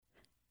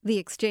The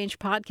Exchange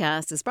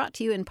podcast is brought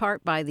to you in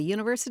part by the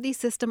University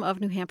System of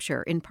New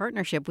Hampshire in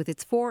partnership with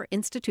its 4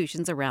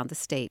 institutions around the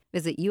state.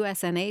 Visit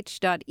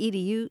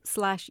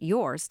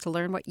usnh.edu/yours to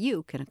learn what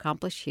you can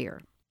accomplish here.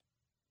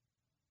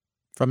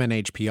 From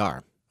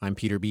NHPR, I'm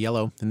Peter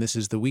Biello, and this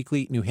is the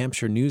weekly New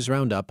Hampshire News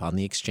Roundup on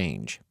the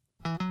Exchange.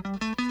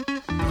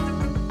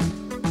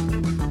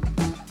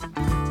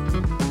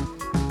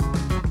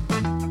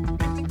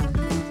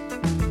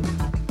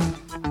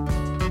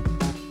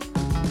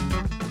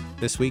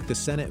 This week, the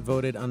Senate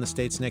voted on the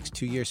state's next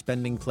 2-year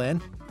spending plan.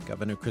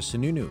 Governor Chris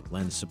Sununu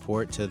lends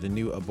support to the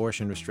new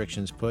abortion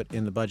restrictions put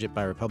in the budget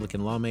by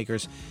Republican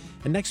lawmakers.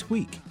 And next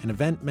week, an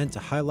event meant to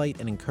highlight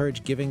and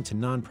encourage giving to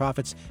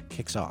nonprofits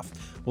kicks off.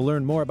 We'll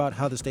learn more about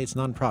how the state's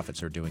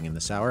nonprofits are doing in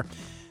this hour.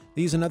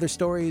 These and other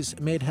stories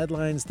made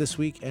headlines this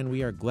week, and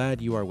we are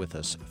glad you are with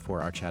us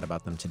for our chat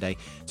about them today.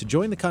 To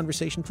join the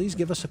conversation, please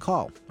give us a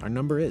call. Our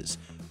number is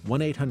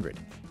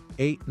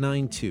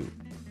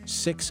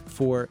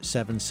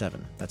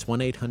 1-800-892-6477. That's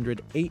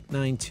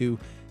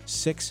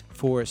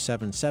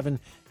 1-800-892-6477.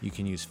 You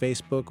can use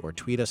Facebook or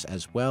tweet us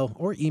as well,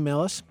 or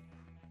email us.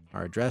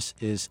 Our address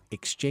is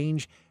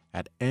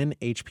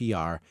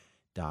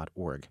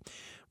exchange@nhpr.org.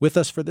 With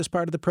us for this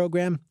part of the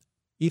program,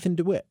 Ethan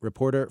DeWitt,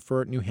 reporter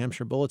for New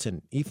Hampshire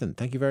Bulletin. Ethan,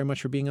 thank you very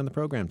much for being on the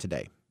program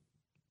today.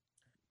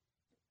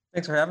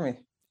 Thanks for having me.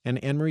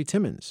 And Anne-Marie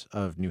Timmons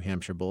of New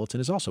Hampshire Bulletin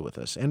is also with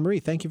us.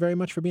 Anne-Marie, thank you very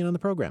much for being on the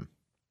program.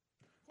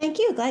 Thank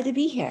you. Glad to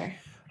be here.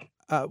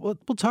 We'll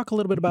talk a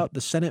little bit about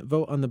the Senate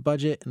vote on the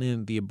budget and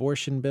then the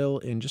abortion bill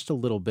in just a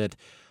little bit.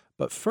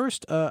 But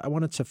first, I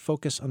wanted to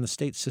focus on the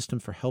state system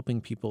for helping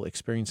people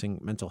experiencing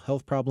mental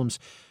health problems.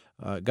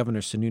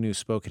 Governor Sununu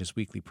spoke at his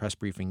weekly press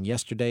briefing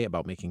yesterday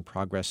about making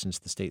progress since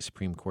the state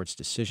Supreme Court's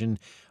decision.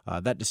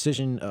 That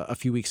decision, a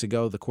few weeks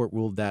ago, the court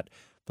ruled that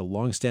the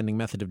longstanding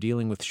method of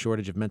dealing with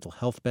shortage of mental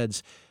health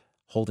beds,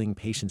 holding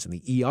patients in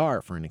the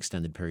ER for an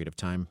extended period of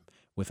time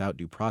without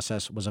due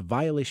process, was a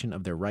violation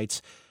of their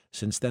rights.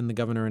 Since then, the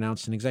governor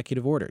announced an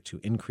executive order to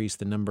increase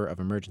the number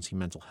of emergency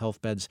mental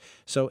health beds.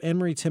 So,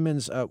 Anne-Marie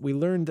Timmons, we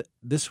learned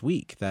this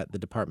week that the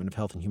Department of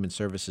Health and Human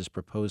Services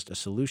proposed a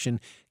solution.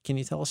 Can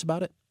you tell us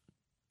about it?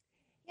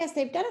 Yes,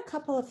 they've done a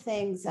couple of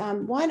things.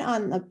 One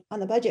on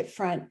the budget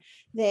front,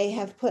 they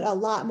have put a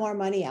lot more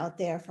money out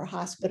there for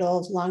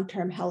hospitals,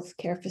 long-term health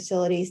care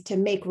facilities to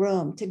make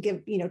room to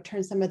give,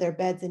 turn some of their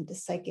beds into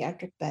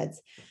psychiatric beds.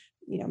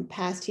 In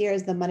past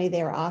years, the money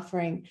they were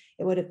offering,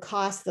 it would have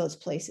cost those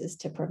places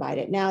to provide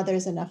it. Now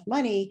there's enough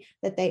money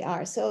that they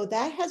are. So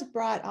that has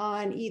brought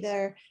on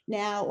either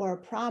now or a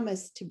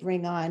promise to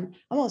bring on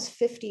almost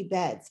 50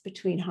 beds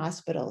between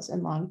hospitals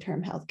and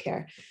long-term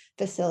healthcare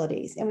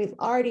facilities. And we've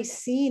already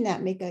seen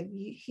that make a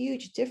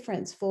huge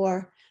difference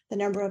for the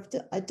number of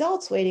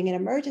adults waiting in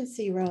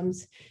emergency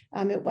rooms.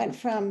 It went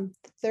from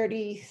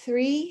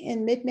 33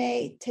 in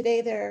mid-May.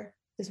 Today there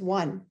is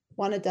one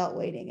adult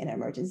waiting in an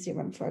emergency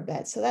room for a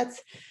bed. So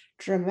that's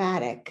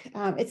dramatic.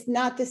 It's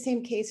not the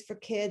same case for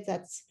kids.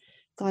 That's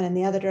gone in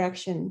the other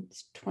direction.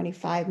 It's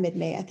 25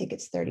 mid-May. I think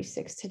it's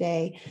 36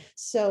 today.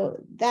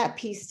 So that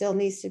piece still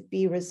needs to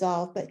be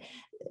resolved. But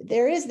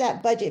there is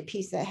that budget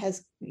piece that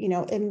has,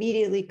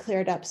 immediately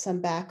cleared up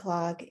some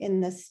backlog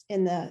in the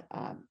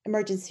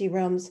emergency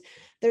rooms.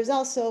 There's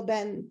also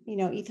been,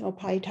 Ethan will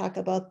probably talk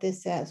about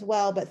this as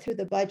well, but through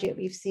the budget,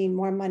 we've seen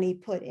more money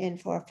put in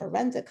for a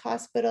forensic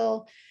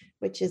hospital,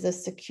 which is a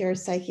secure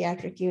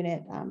psychiatric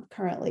unit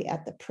currently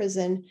at the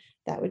prison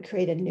that would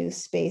create a new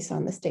space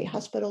on the state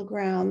hospital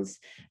grounds.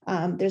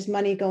 There's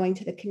money going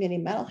to the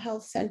community mental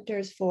health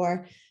centers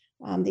for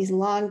these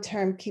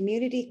long-term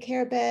community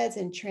care beds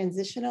and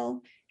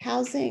transitional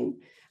housing.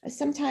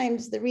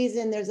 Sometimes the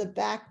reason there's a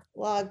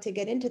backlog to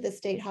get into the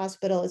state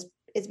hospital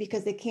is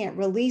because they can't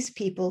release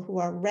people who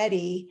are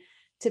ready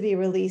to be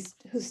released,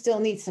 who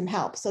still need some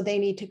help. So they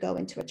need to go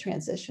into a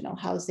transitional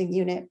housing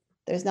unit.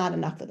 There's not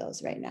enough of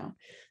those right now.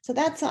 So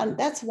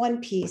that's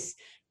one piece.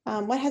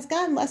 What has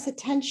gotten less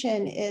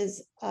attention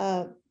is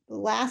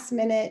last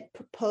minute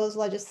proposed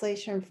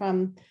legislation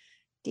from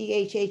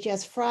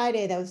DHHS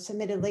Friday that was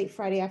submitted late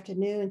Friday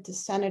afternoon to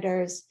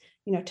senators,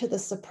 to the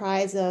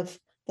surprise of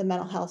the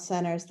mental health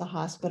centers, the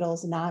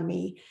hospitals,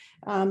 NAMI,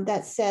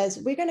 that says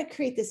we're going to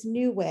create this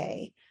new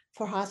way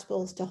for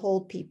hospitals to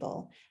hold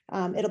people.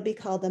 It'll be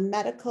called the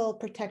medical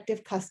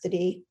protective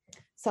custody.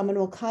 Someone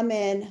will come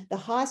in the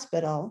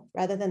hospital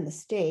rather than the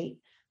state,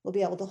 will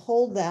be able to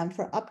hold them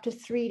for up to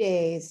 3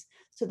 days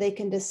so they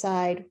can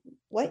decide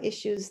what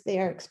issues they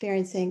are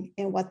experiencing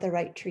and what the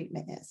right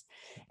treatment is.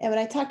 And when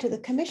I talked to the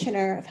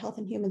Commissioner of Health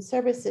and Human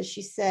Services,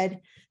 she said,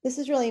 this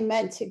is really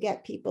meant to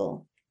get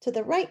people to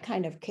the right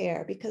kind of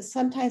care, because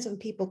sometimes when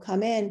people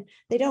come in,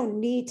 they don't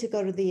need to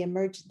go to the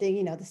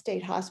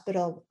state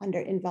hospital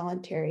under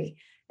involuntary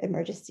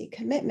emergency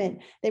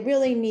commitment. They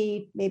really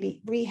need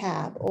maybe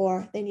rehab,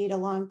 or they need a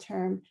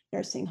long-term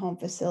nursing home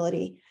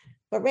facility.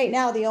 But right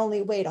now, the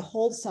only way to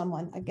hold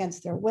someone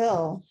against their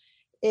will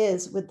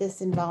is with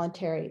this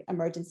involuntary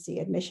emergency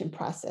admission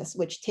process,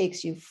 which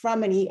takes you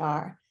from an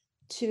ER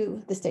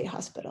to the state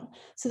hospital.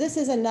 So this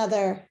is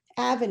another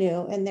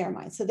avenue in their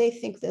mind. So they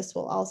think this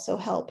will also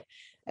help.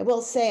 I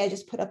will say, I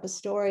just put up a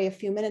story a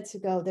few minutes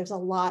ago. There's a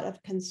lot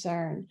of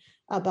concern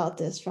about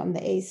this from the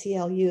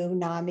ACLU,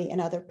 NAMI,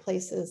 and other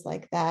places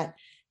like that.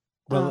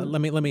 Well,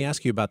 let me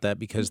ask you about that,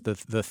 because the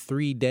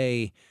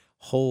 3-day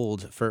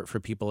hold for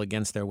people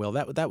against their will,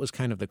 that was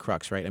kind of the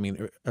crux, right? I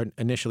mean,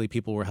 initially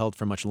people were held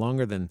for much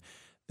longer than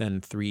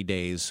 3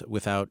 days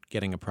without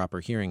getting a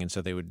proper hearing, and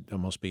so they would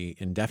almost be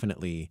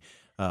indefinitely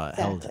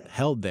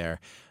held there.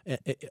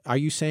 Are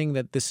you saying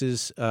that this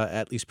is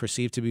at least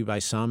perceived to be by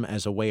some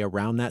as a way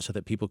around that, so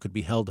that people could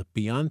be held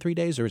beyond 3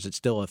 days, or is it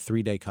still a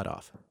 3-day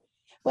cutoff?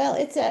 Well,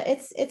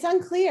 it's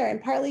unclear, and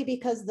partly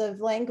because the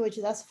language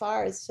thus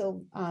far is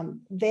so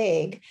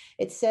vague.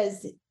 It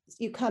says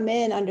you come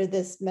in under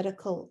this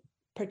medical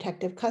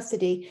protective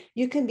custody,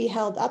 you can be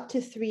held up to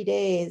 3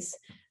 days,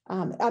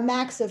 a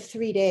max of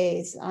 3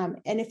 days.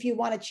 And if you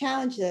want to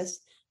challenge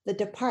this, the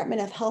Department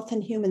of Health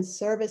and Human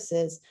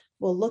Services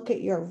will look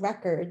at your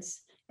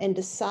records and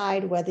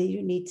decide whether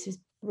you need to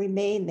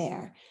remain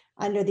there.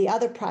 Under the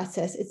other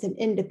process, it's an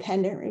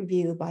independent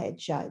review by a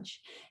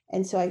judge.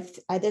 And so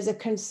there's a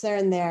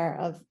concern there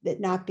of it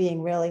not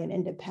being really an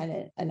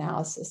independent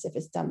analysis if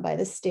it's done by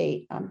the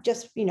state.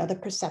 Just, the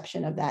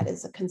perception of that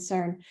is a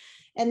concern.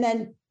 And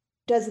then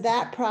does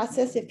that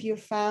process, if you're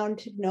found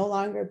to no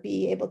longer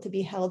be able to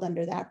be held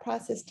under that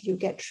process, do you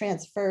get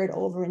transferred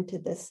over into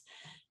this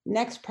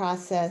next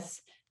process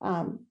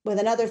with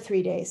another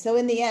 3 days? So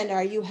in the end,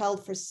 are you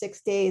held for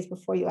 6 days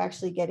before you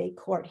actually get a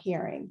court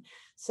hearing?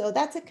 So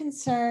that's a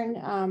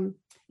concern.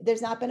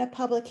 There's not been a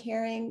public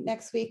hearing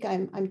next week.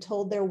 I'm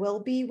told there will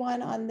be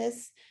one on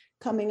this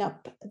coming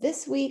up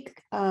this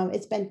week.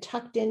 It's been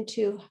tucked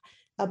into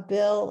a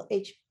bill,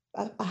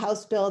 a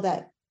House bill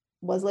that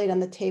was laid on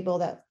the table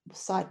that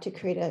sought to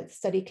create a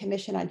study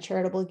commission on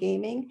charitable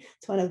gaming.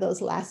 It's one of those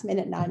last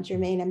minute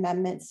non-germane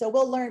amendments. So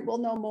we'll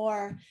know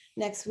more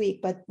next week,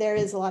 but there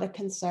is a lot of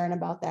concern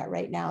about that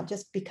right now,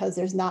 just because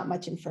there's not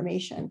much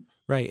information.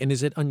 Right. And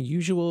is it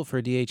unusual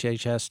for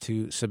DHHS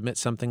to submit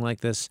something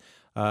like this,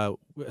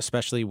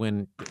 especially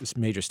when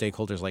major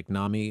stakeholders like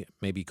NAMI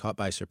may be caught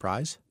by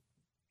surprise?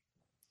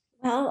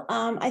 Well,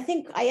 I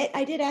think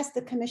I did ask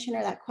the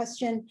commissioner that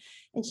question,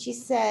 and she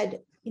said,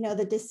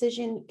 the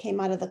decision came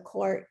out of the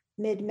court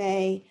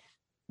mid-May.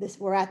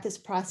 We're at this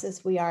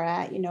process we're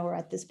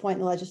at this point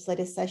in the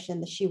legislative session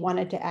that she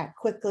wanted to act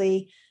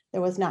quickly.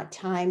 There was not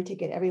time to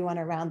get everyone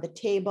around the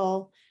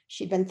table.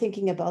 She'd been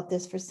thinking about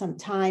this for some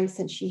time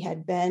since she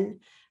had been,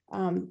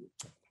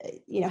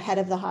 head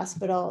of the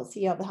hospital,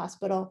 CEO of the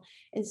hospital.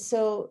 And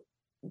so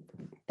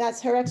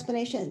that's her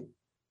explanation.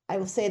 I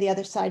will say the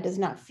other side does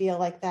not feel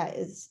like that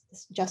is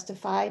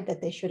justified,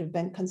 that they should have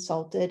been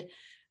consulted.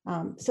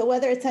 So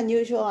whether it's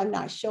unusual, I'm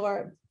not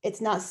sure.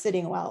 It's not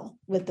sitting well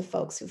with the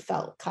folks who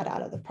felt cut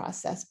out of the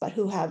process, but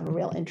who have a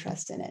real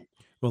interest in it.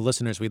 Well,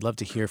 listeners, we'd love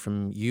to hear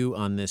from you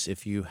on this.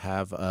 If you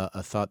have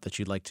a thought that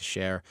you'd like to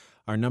share,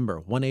 our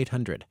number,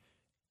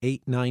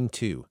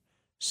 1-800-892-6477.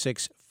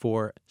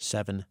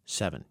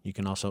 You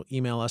can also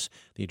email us.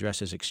 The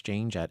address is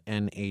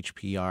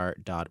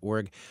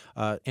exchange@nhpr.org.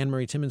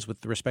 Anne-Marie Timmons,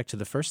 with respect to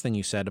the first thing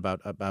you said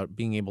about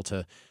being able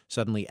to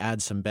suddenly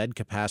add some bed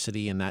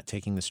capacity and that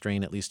taking the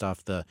strain at least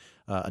off the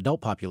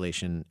adult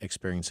population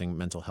experiencing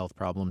mental health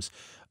problems,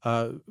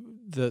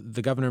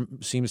 the governor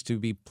seems to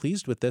be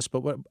pleased with this,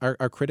 but what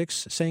are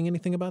critics saying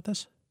anything about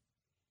this?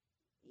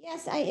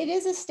 Yes, it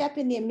is a step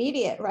in the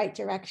immediate right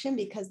direction,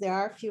 because there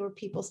are fewer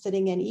people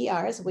sitting in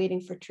ERs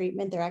waiting for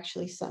treatment. They're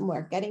actually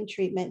somewhere getting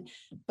treatment,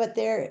 but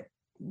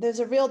there's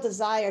a real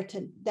desire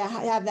to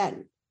have that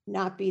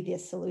not be the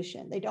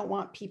solution. They don't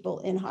want people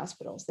in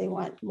hospitals. They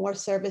want more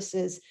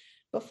services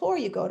before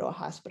you go to a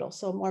hospital.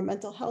 So more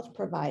mental health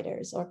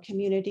providers or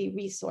community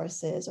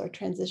resources or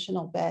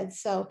transitional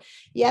beds. So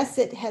yes,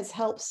 it has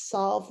helped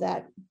solve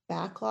that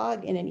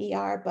backlog in an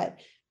ER, but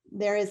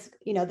there is,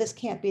 this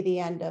can't be the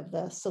end of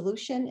the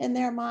solution in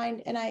their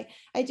mind. And I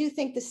do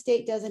think the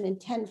state doesn't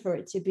intend for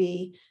it to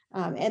be,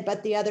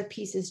 but the other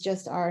pieces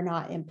just are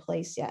not in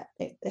place yet.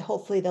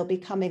 Hopefully they'll be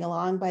coming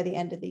along by the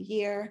end of the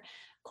year.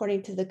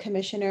 According to the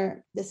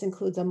commissioner, this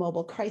includes a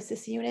mobile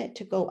crisis unit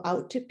to go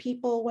out to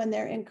people when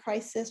they're in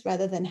crisis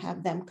rather than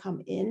have them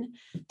come in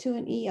to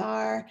an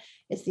ER.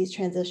 It's these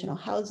transitional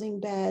housing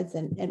beds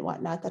and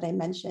whatnot that I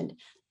mentioned.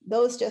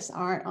 Those just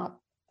aren't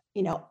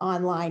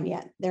online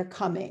yet. They're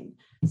coming.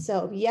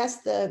 So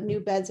yes, the new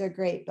beds are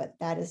great, but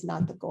that is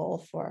not the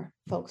goal for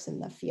folks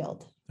in the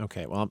field.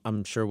 Okay, well,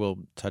 I'm sure we'll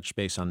touch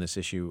base on this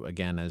issue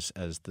again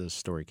as the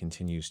story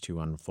continues to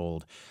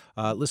unfold.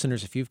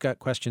 Listeners, if you've got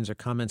questions or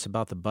comments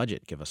about the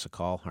budget, give us a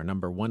call. Our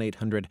number,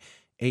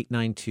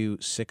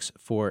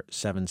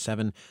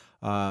 1-800-892-6477.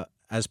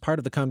 As part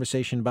of the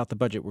conversation about the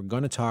budget, we're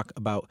going to talk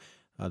about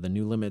the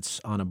new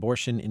limits on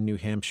abortion in New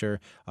Hampshire.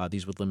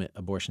 These would limit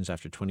abortions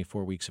after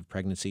 24 weeks of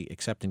pregnancy,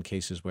 except in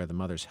cases where the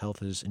mother's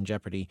health is in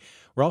jeopardy.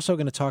 We're also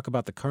going to talk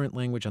about the current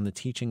language on the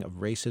teaching of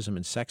racism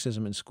and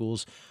sexism in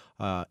schools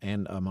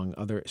and among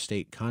other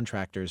state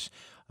contractors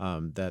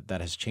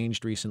that has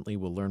changed recently.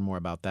 We'll learn more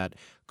about that.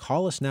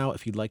 Call us now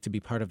if you'd like to be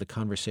part of the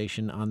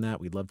conversation on that.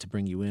 We'd love to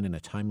bring you in a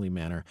timely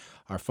manner.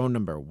 Our phone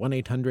number,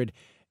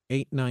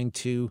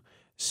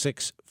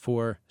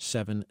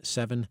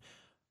 1-800-892-6477.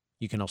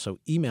 You can also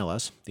email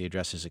us. The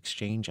address is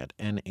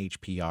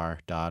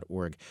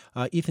exchange@nhpr.org.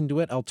 Ethan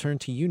DeWitt, I'll turn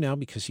to you now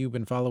because you've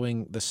been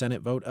following the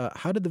Senate vote.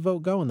 How did the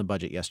vote go in the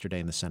budget yesterday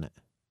in the Senate?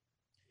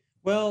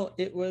 Well,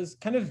 it was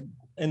kind of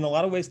in a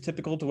lot of ways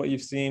typical to what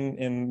you've seen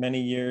in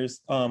many years.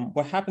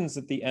 What happens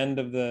at the end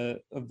of the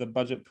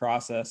budget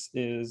process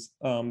is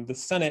the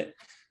Senate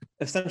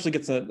essentially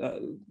gets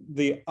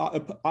the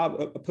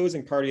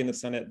opposing party in the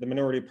Senate, the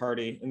minority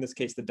party, in this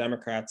case, the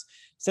Democrats,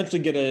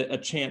 essentially get a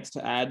chance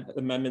to add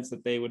amendments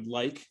that they would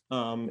like.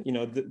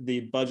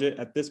 The budget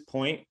at this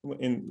point,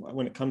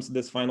 when it comes to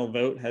this final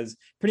vote, has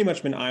pretty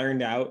much been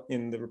ironed out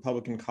in the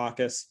Republican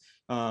caucus.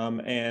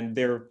 And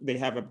they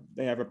have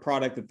a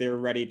product that they're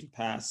ready to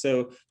pass.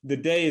 So the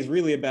day is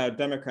really about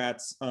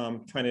Democrats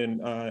trying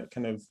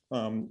to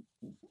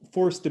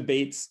force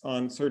debates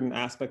on certain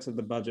aspects of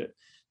the budget.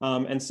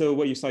 And so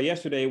what you saw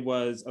yesterday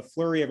was a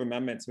flurry of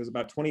amendments. It was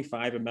about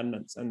 25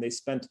 amendments, and they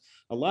spent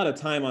a lot of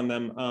time on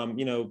them,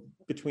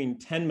 between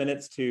 10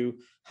 minutes to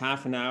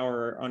half an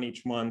hour on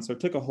each one. So it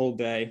took a whole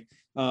day.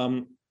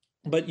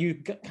 But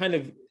you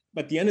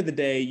at the end of the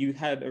day, you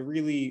had a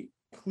really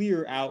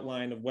clear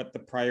outline of what the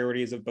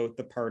priorities of both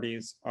the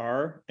parties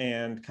are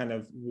and kind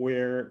of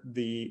where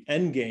the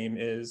end game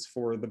is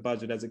for the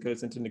budget as it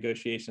goes into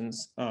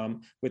negotiations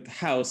with the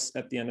House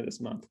at the end of this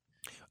month.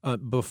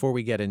 Before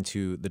we get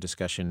into the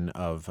discussion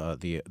of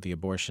the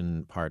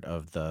abortion part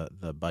of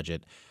the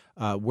budget,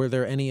 were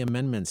there any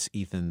amendments,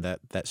 Ethan,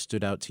 that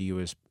stood out to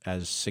you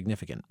as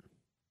significant?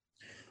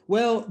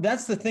 Well,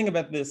 that's the thing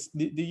about this.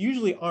 They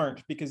usually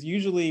aren't, because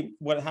usually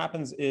what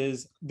happens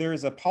is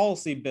there's a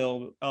policy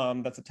bill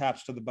that's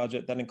attached to the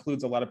budget that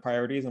includes a lot of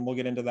priorities, and we'll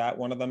get into that.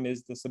 One of them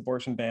is this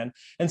abortion ban.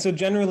 And so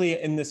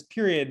generally in this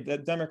period, the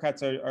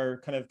Democrats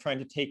are kind of trying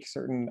to take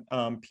certain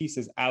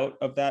pieces out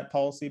of that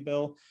policy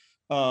bill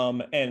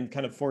and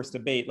kind of force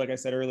debate, like I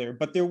said earlier.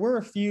 But there were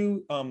a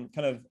few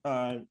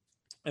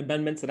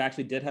amendments that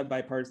actually did have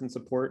bipartisan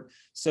support.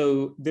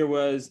 So there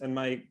was, and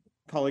my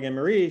colleague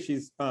Anne-Marie,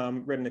 she's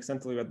written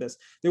extensively about this.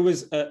 There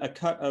was a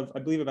cut of, I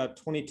believe, about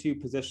 22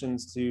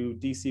 positions to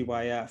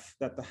DCYF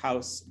that the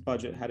House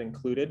budget had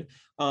included.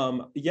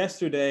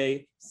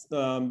 Yesterday,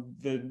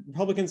 the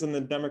Republicans and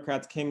the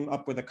Democrats came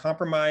up with a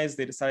compromise.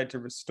 They decided to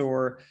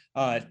restore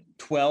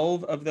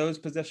 12 of those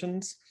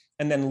positions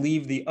and then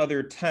leave the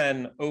other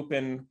 10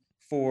 open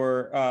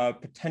for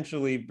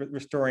potentially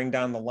restoring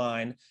down the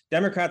line.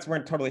 Democrats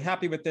weren't totally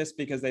happy with this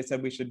because they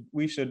said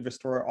we should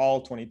restore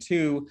all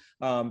 22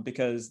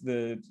 because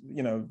the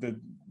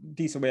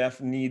DCYF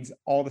needs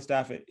all the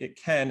staff it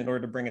can in order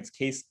to bring its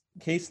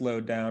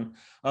caseload down.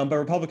 But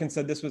Republicans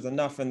said this was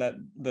enough and that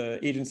the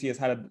agency has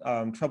had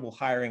trouble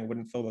hiring,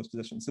 wouldn't fill those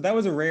positions. So that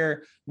was a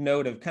rare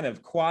note of kind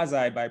of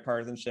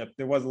quasi-bipartisanship.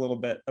 There was a little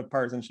bit of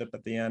partisanship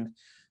at the end.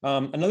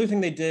 Another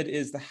thing they did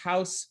is the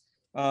House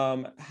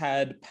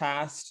had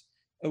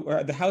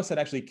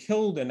actually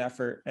killed an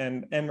effort,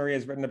 and Anne-Marie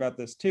has written about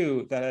this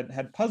too, that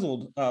had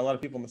puzzled a lot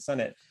of people in the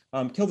Senate,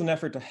 killed an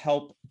effort to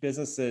help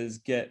businesses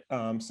get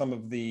some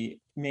of the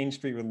Main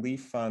Street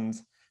relief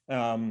funds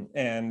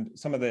and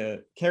some of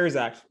the CARES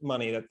Act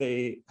money that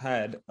they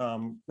had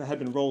that had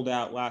been rolled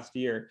out last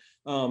year.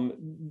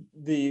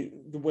 The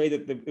way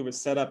that it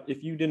was set up,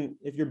 if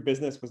your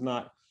business was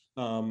not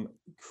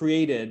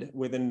created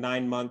within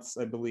 9 months,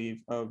 I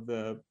believe, of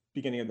the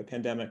beginning of the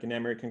pandemic, and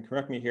Anne-Marie can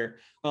correct me here,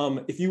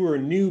 if you were a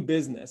new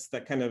business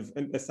that kind of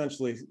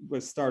essentially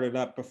was started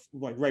up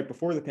right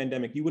before the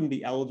pandemic, you wouldn't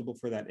be eligible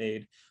for that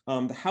aid.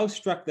 The House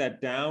struck that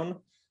down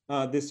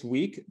this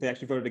week. They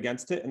actually voted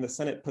against it, and the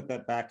Senate put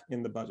that back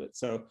in the budget.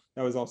 So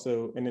that was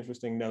also an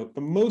interesting note.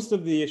 But most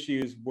of the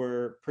issues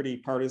were pretty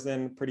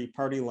partisan, pretty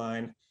party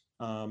line,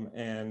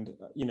 and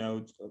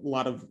a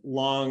lot of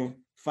long,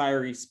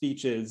 fiery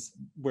speeches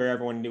where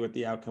everyone knew what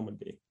the outcome would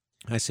be.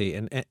 I see.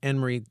 And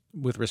Anne-Marie,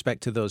 with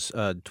respect to those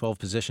 12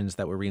 positions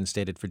that were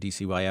reinstated for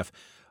DCYF,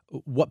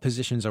 what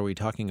positions are we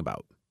talking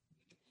about?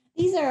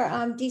 These are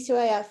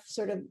DCYF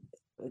sort of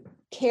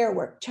care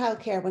work, child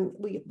care. When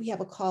we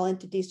have a call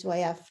into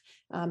DCYF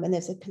and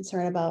there's a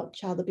concern about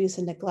child abuse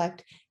and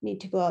neglect,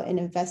 need to go out and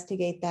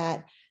investigate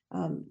that.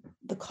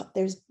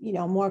 There's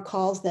more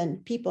calls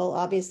than people,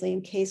 obviously,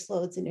 in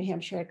caseloads in New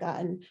Hampshire had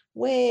gotten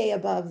way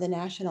above the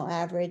national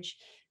average.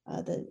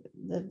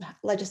 The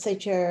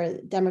legislature,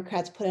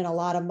 Democrats put in a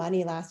lot of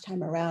money last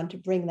time around to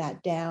bring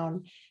that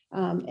down.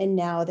 And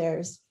now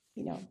there's,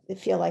 they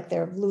feel like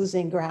they're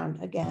losing ground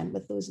again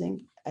with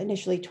losing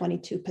initially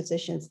 22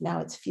 positions.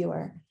 Now it's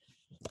fewer.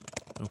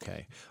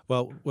 Okay.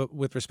 Well,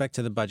 with respect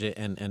to the budget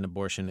and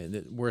abortion,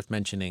 it's worth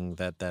mentioning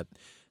that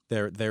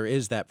there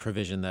is that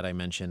provision that I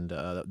mentioned,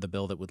 the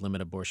bill that would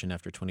limit abortion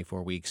after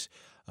 24 weeks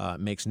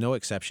makes no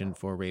exception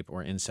for rape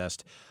or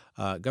incest.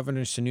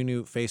 Governor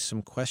Sununu faced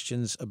some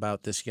questions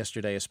about this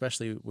yesterday,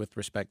 especially with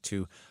respect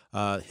to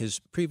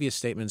his previous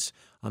statements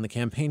on the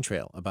campaign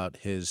trail about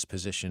his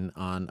position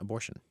on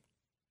abortion.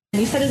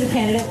 You said as a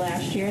candidate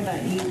last year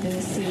that you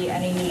didn't see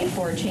any need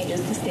for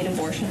changes to state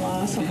abortion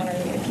law, so I'm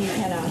wondering if you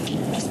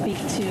can speak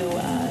to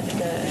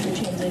the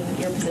change in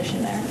your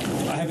position there.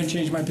 I haven't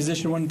changed my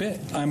position one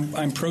bit.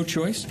 I'm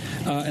pro-choice,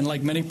 and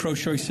like many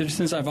pro-choice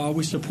citizens, I've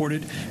always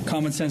supported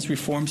common sense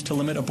reforms to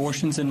limit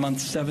abortions in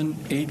months 7,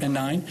 8, and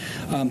 9.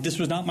 This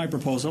was not my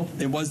proposal.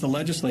 It was the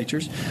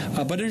legislature's.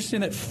 But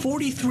understand that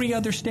 43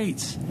 other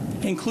states,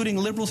 including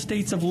liberal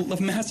states of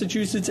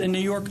Massachusetts and New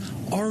York,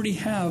 already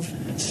have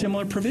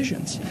similar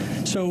provisions.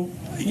 So,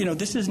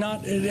 this is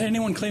not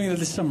anyone claiming that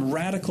this is some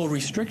radical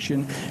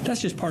restriction.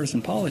 That's just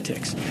partisan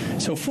politics.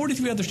 So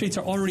 43 other states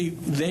are already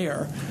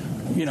there.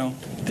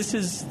 This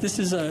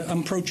is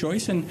I'm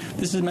pro-choice, and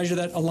this is a measure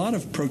that a lot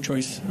of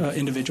pro-choice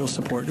individuals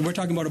support. We're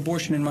talking about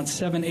abortion in months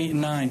 7, 8,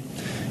 and 9.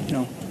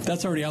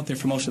 That's already out there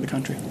for most of the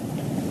country.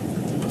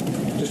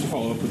 Just to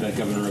follow up with that,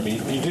 Governor,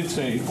 you did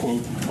say,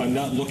 quote, I'm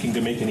not looking to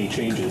make any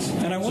changes.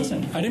 And I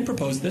wasn't. I didn't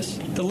propose this.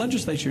 The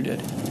legislature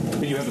did.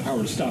 But you have the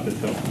power to stop it,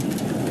 though.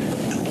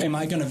 Am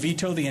I going to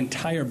veto the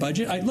entire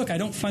budget? I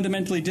don't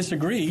fundamentally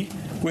disagree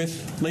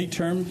with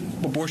late-term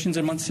abortions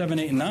in months 7,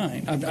 8, and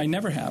 9. I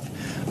never have.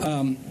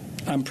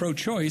 I'm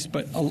pro-choice,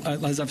 but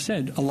as I've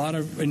said, a lot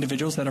of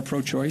individuals that are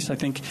pro-choice, I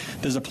think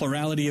there's a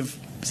plurality of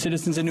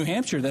citizens in New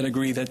Hampshire that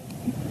agree that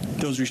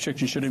those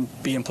restrictions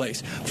shouldn't be in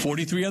place.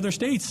 43 other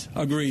states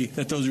agree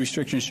that those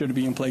restrictions should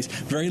be in place.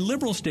 Very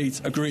liberal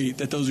states agree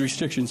that those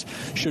restrictions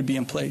should be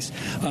in place.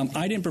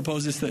 I didn't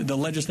propose this, the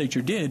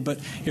legislature did, but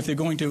if they're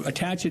going to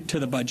attach it to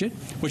the budget,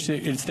 which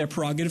it's their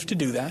prerogative to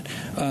do that,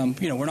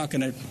 we're not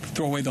going to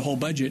throw away the whole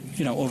budget,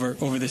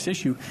 over this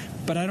issue.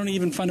 But I don't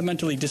even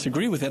fundamentally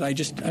disagree with it. I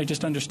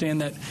just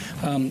understand that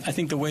I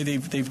think the way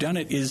they've done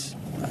it is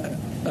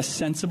a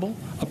sensible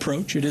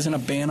approach. It isn't a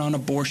ban on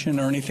abortion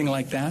or anything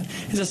like that.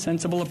 It's a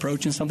sensible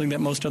approach and something that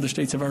most other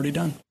states have already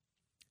done.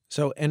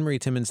 So, Anne-Marie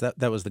Timmons, that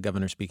was the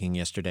governor speaking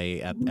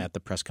yesterday at the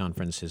press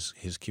conference,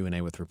 his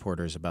Q&A with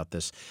reporters about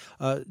this.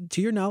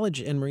 To your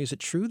knowledge, Anne-Marie, is it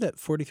true that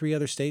 43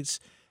 other states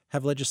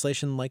have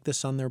legislation like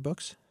this on their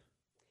books?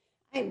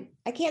 I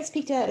can't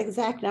speak to that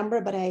exact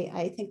number, but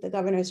I think the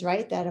governor's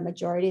right that a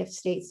majority of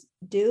states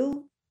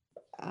do,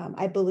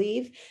 I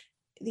believe.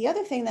 The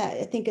other thing that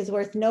I think is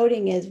worth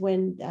noting is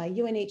when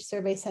UNH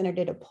Survey Center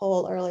did a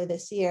poll earlier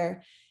this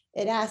year,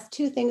 it asked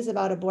two things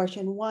about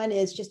abortion. One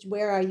is just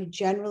where are you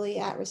generally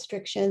at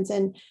restrictions?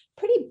 And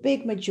pretty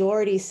big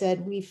majority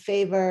said we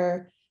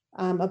favor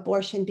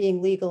abortion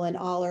being legal in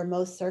all or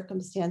most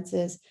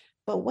circumstances.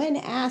 But when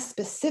asked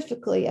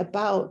specifically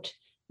about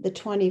the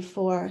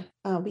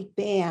 24-week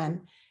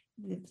ban,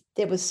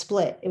 it was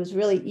split. It was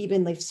really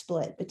evenly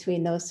split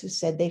between those who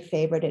said they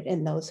favored it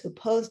and those who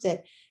opposed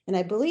it. And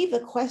I believe the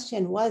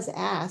question was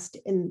asked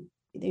in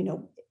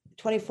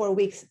 24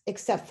 weeks,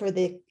 except for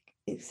the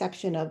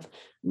exception of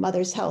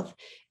mother's health.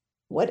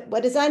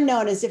 What is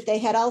unknown is if they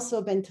had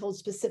also been told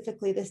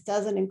specifically this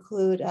doesn't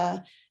include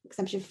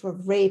exemption for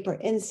rape or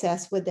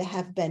incest, would there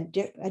have been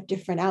a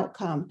different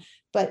outcome?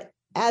 But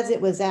as it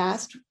was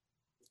asked,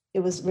 it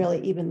was really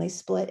evenly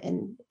split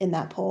in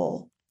that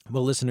poll.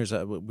 Well, listeners,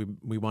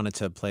 we wanted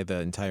to play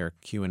the entire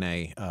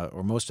Q&A,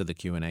 or most of the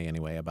Q&A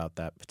anyway, about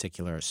that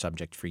particular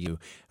subject for you,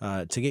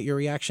 to get your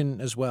reaction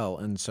as well.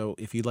 And so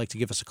if you'd like to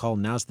give us a call,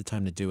 now's the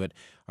time to do it.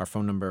 Our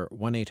phone number,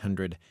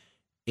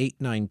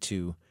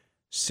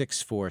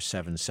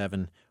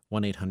 1-800-892-6477,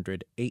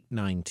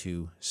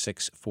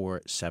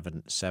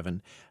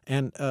 1-800-892-6477.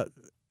 And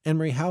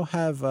Anne-Marie, how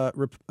have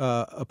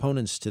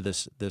opponents to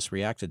this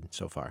reacted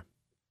so far?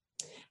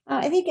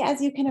 I think,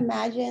 as you can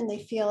imagine, they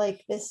feel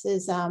like this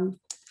is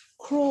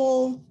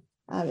cruel.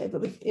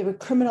 It would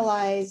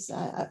criminalize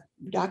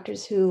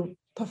doctors who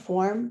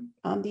perform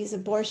these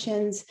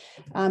abortions.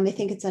 They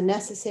think it's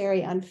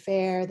unnecessary,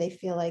 unfair. They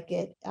feel like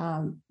it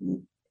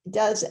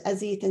does,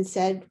 as Ethan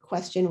said,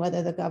 question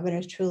whether the governor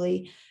is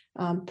truly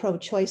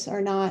pro-choice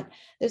or not.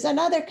 There's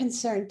another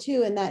concern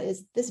too, and that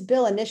is this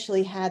bill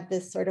initially had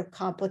this sort of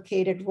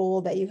complicated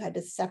rule that you had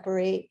to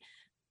separate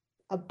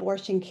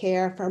abortion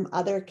care from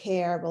other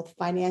care, both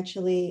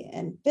financially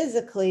and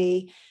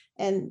physically.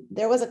 And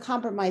there was a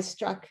compromise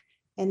struck,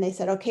 and they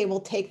said, okay,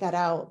 we'll take that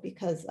out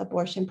because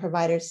abortion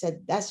providers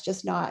said that's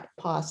just not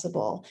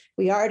possible.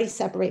 We already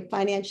separate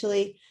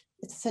financially.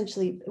 It's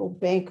essentially, it will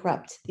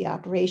bankrupt the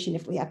operation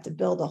if we have to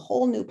build a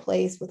whole new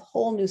place with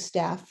whole new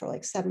staff for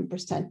like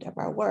 7% of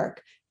our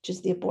work, which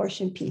is the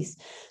abortion piece.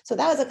 So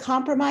that was a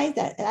compromise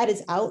that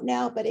is out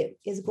now, but it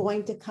is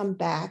going to come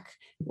back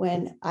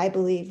when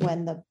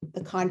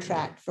the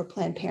contract for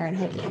Planned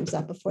Parenthood comes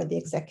up before the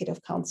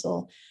Executive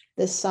Council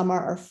this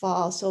summer or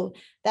fall. So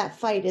that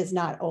fight is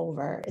not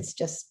over. It's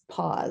just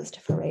paused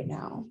for right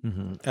now.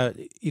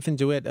 Mm-hmm. Ethan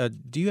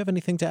DeWitt, do you have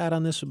anything to add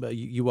on this?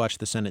 You watched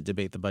the Senate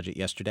debate the budget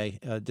yesterday.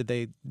 Did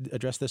they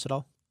address this at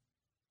all?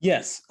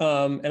 Yes,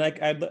 and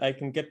I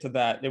can get to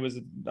that. It was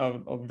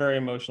a very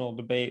emotional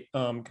debate,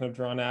 kind of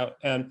drawn out,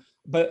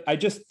 but I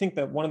just think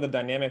that one of the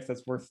dynamics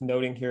that's worth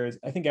noting here is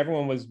I think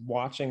everyone was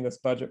watching this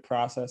budget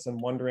process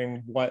and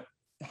wondering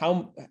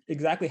how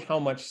exactly how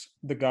much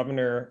the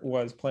governor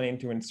was planning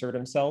to insert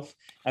himself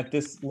at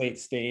this late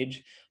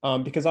stage,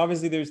 because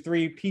obviously there's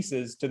three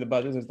pieces to the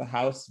budget. There's the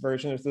House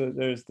version,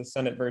 there's the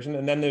Senate version,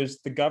 and then there's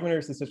the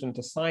governor's decision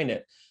to sign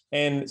it.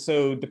 And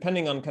so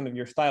depending on kind of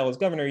your style as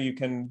governor, you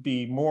can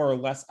be more or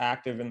less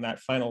active in that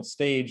final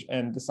stage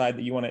and decide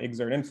that you want to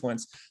exert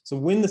influence. So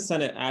when the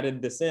Senate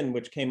added this in,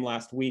 which came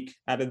last week,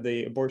 added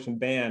the abortion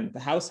ban, the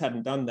House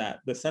hadn't done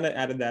that. The Senate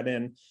added that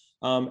in.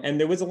 And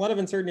there was a lot of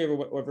uncertainty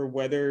over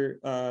whether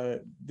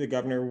the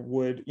governor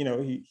would,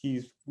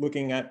 he's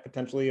looking at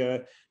potentially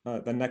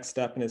the next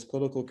step in his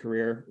political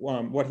career,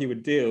 what he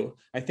would do.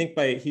 I think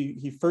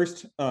he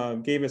first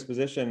gave his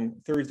position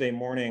Thursday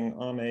morning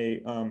on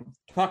a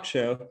talk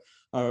show,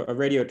 a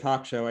radio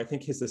talk show. I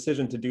think his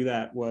decision to do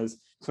that was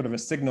sort of a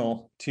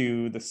signal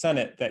to the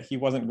Senate that he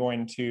wasn't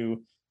going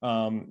to,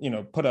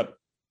 put up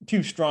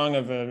too strong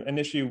of an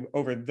issue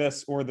over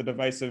this or the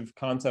divisive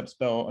concepts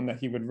bill, and that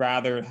he would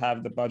rather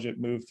have the budget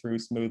move through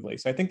smoothly.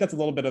 So I think that's a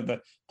little bit of the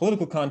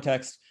political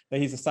context that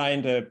he's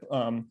assigned to,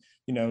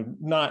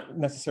 not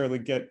necessarily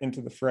get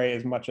into the fray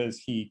as much as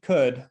he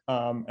could.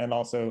 And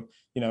also,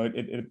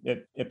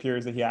 it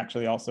appears that he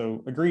actually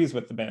also agrees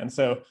with the ban.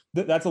 So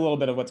that's a little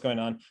bit of what's going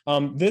on.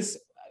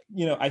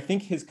 I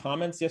think his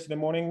comments yesterday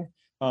morning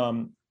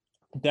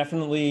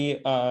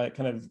definitely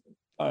kind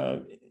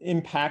of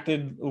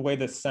impacted the way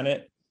the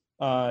Senate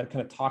kind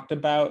of talked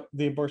about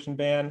the abortion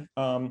ban.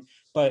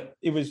 But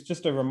it was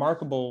just a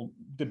remarkable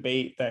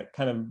debate that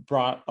kind of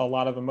brought a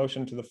lot of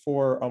emotion to the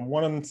fore.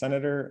 One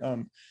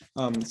Senator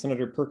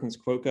Perkins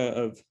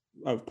Quokka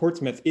of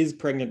Portsmouth is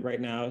pregnant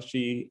right now.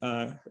 She's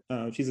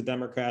a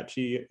Democrat.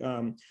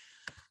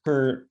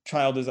 Her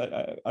child is,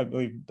 I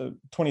believe,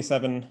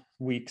 27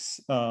 weeks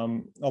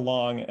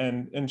along,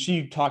 and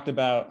she talked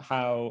about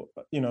how,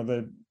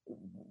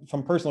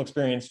 from personal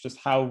experience, just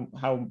how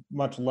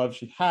much love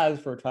she has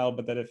for a child,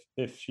 but that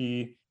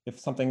if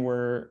something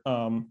were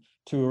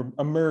to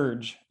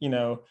emerge,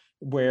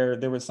 where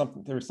there was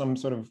some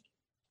sort of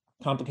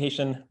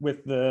complication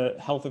with the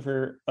health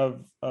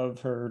of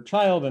her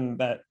child, and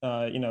that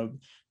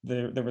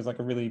there was like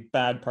a really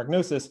bad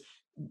prognosis,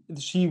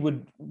 she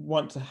would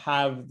want to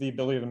have the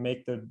ability to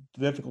make the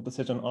difficult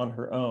decision on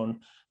her own.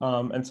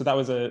 And so that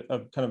was a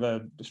kind of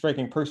a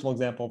striking personal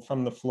example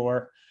from the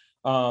floor.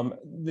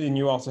 Then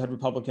you also had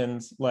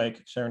Republicans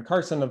like Sharon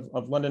Carson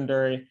of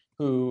Londonderry,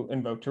 who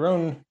invoked her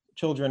own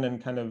children,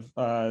 and kind of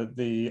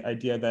the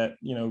idea that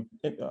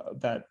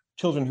that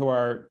children who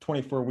are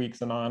 24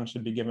 weeks and on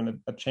should be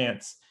given a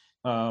chance.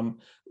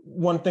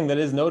 One thing that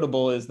is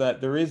notable is that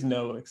there is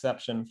no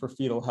exception for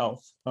fetal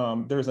health.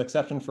 There's an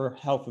exception for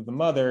health of the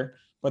mother,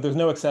 but there's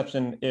no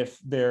exception if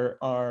there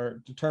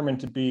are determined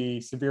to be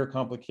severe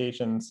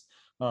complications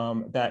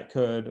that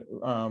could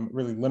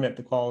really limit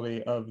the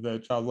quality of the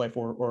child's life,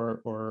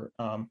 or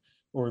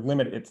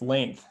limit its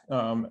length.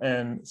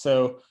 And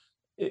so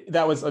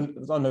that was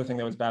another thing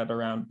that was batted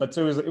around. But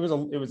so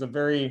it was a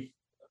very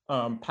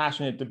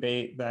passionate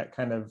debate that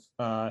kind of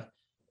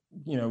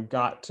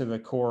got to the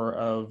core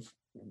of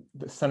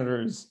the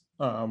senators'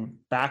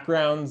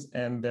 backgrounds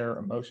and their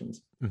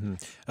emotions. Mm-hmm.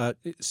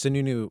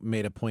 Sununu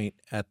made a point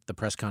at the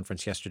press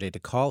conference yesterday to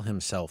call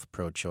himself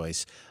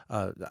pro-choice.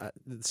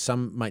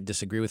 Some might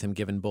disagree with him,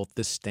 given both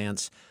this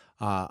stance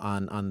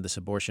on this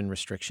abortion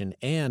restriction,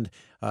 and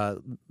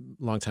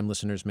longtime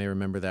listeners may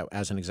remember that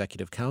as an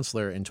executive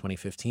counselor in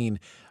 2015,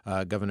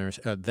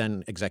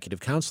 then executive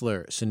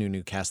counselor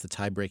Sununu cast the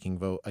tie-breaking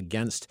vote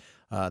against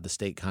the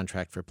state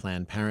contract for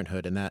Planned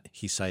Parenthood, and that,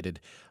 he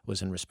cited,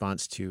 was in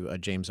response to a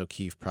James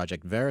O'Keefe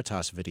Project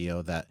Veritas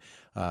video that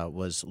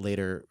was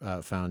later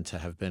found to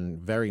have been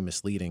very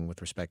misleading with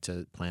respect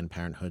to Planned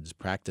Parenthood's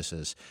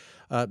practices.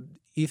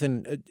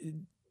 Ethan,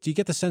 do you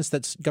get the sense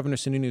that Governor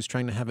Sununu is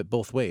trying to have it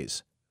both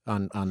ways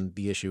on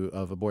the issue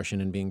of abortion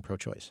and being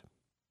pro-choice?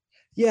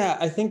 Yeah,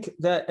 I think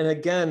that, and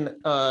again,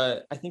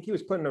 I think he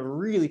was put in a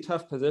really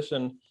tough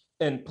position,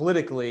 and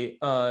politically,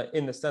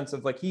 in the sense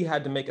of, like, he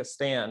had to make a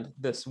stand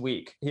this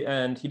week,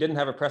 and he didn't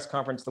have a press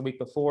conference the week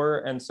before,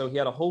 and so he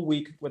had a whole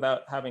week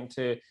without having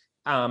to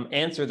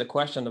answer the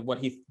question of what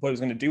he was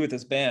going to do with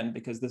this ban,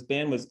 because this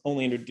ban was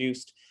only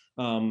introduced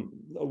a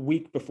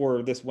week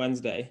before this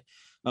Wednesday,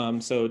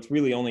 so it's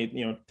really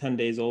only 10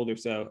 days old or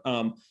so.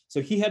 So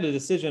he had a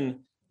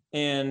decision,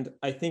 and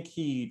I think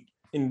he,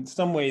 in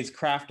some ways,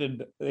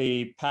 crafted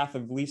a path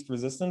of least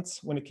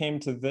resistance when it came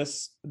to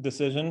this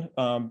decision,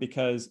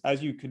 because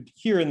as you could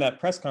hear in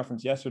that press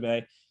conference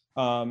yesterday,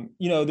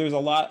 there's a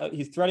lot,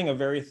 he's threading a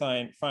very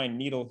fine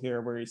needle here,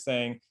 where he's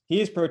saying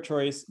he is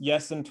pro-choice.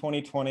 Yes, in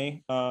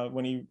 2020,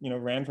 when he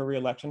ran for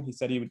re-election, he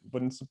said he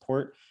wouldn't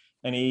support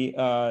any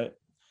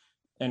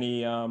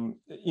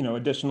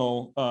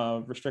additional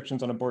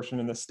restrictions on abortion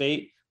in the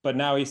state. but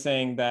now he's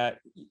saying that,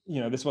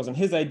 this wasn't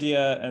his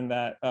idea, and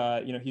that,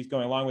 he's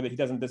going along with it. He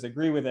doesn't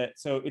disagree with it.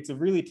 So it's a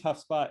really tough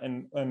spot.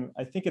 And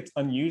I think it's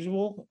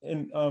unusual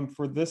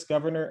for this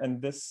governor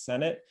and this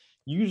Senate.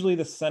 Usually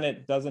the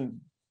Senate doesn't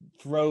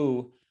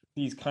throw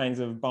these kinds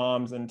of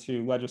bombs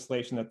into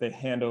legislation that they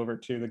hand over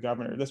to the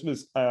governor. This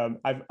was,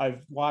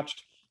 I've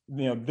watched,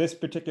 this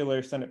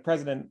particular Senate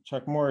president,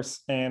 Chuck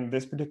Morse, and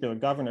this particular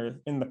governor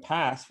in the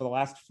past, for the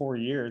last 4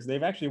 years,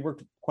 they've actually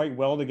worked quite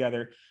well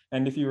together.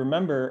 And if you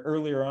remember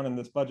earlier on in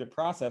this budget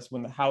process,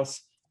 when the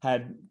House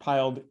had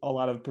piled a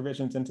lot of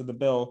provisions into the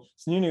bill,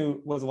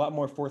 Sununu was a lot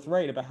more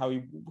forthright about how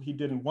he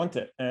didn't want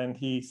it. And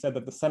he said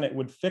that the Senate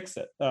would fix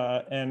it.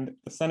 And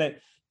the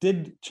Senate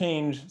did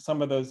change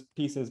some of those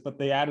pieces, but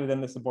they added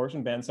in this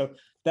abortion ban. So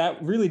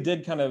that really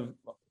did kind of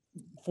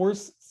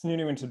force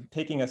Sununu into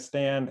taking a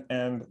stand.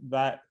 And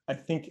that, I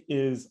think,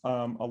 is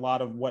a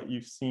lot of what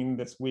you've seen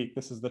this week.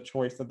 This is the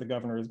choice that the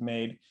governor has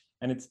made.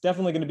 And it's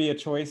definitely going to be a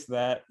choice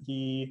that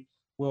he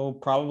will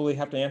probably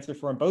have to answer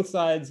for on both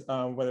sides,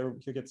 whether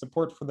he'll get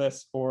support for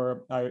this,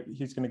 or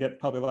he's going to get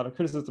probably a lot of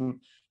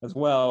criticism as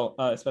well,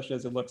 especially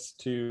as it looks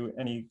to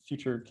any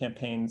future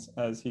campaigns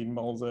as he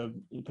mulls a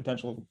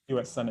potential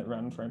U.S. Senate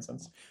run, for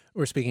instance.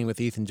 We're speaking with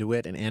Ethan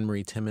DeWitt and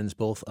Anne-Marie Timmons,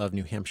 both of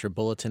New Hampshire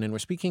Bulletin, and we're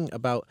speaking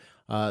about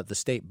the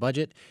state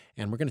budget,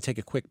 and we're going to take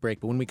a quick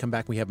break. But when we come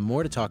back, we have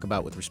more to talk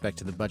about with respect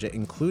to the budget,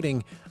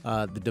 including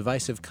the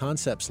divisive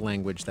concepts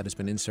language that has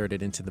been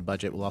inserted into the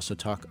budget. We'll also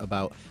talk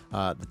about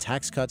the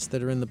tax cuts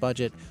that are in the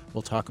budget.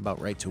 We'll talk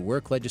about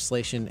right-to-work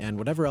legislation and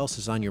whatever else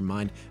is on your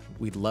mind.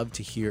 We'd love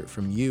to hear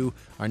from you.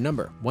 Our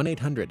number,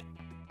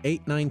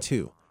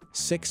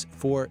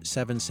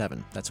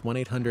 1-800-892-6477. That's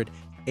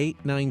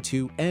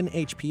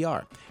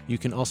 1-800-892-NHPR. You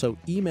can also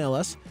email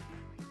us.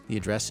 The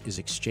address is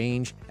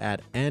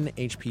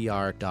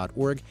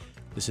exchange@nhpr.org.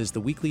 This is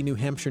the weekly New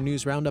Hampshire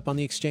News Roundup on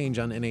the Exchange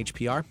on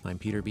NHPR. I'm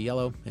Peter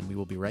Biello, and we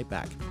will be right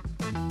back.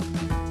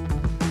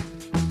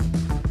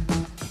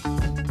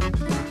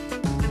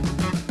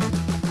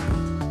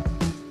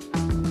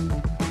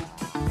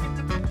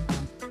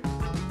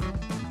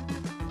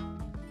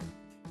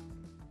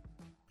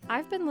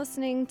 I've been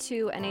listening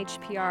to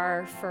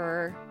NHPR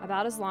for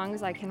about as long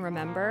as I can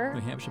remember. New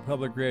Hampshire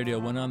Public Radio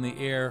went on the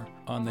air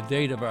on the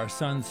date of our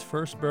son's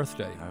first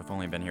birthday. I've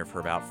only been here for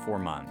about 4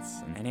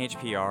 months. And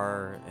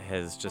NHPR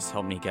has just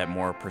helped me get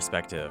more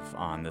perspective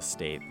on the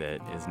state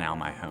that is now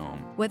my home.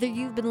 Whether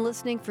you've been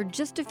listening for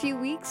just a few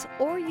weeks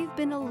or you've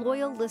been a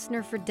loyal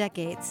listener for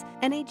decades,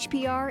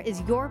 NHPR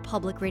is your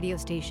public radio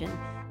station.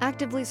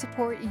 Actively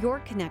support your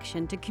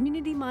connection to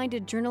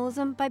community-minded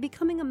journalism by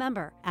becoming a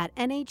member at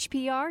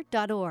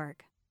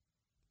nhpr.org.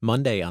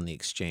 Monday on The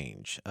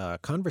Exchange, a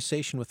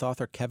conversation with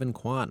author Kevin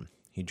Kwan.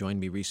 He joined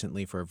me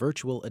recently for a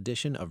virtual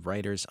edition of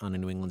Writers on a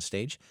New England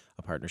Stage,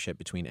 a partnership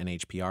between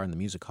NHPR and the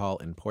Music Hall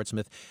in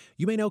Portsmouth.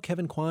 You may know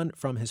Kevin Kwan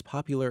from his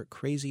popular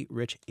Crazy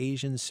Rich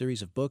Asians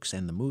series of books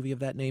and the movie of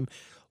that name.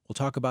 We'll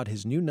talk about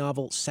his new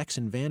novel, Sex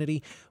and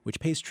Vanity, which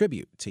pays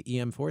tribute to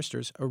E.M.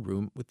 Forster's A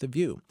Room with the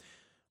View.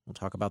 We'll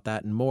talk about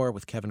that and more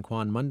with Kevin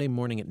Kwan Monday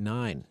morning at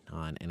 9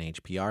 on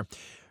NHPR.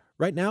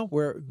 Right now,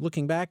 we're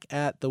looking back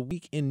at the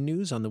week in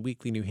news on the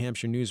weekly New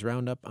Hampshire News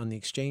Roundup on the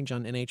Exchange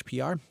on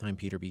NHPR. I'm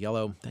Peter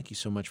Biello. Thank you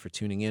so much for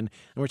tuning in. And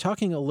we're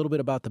talking a little bit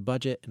about the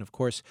budget. And of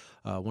course,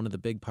 one of the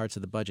big parts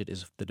of the budget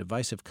is the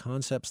divisive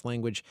concepts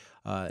language.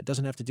 It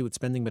doesn't have to do with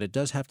spending, but it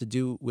does have to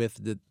do with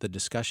the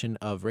discussion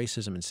of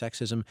racism and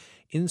sexism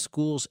in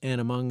schools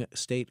and among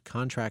state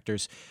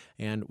contractors.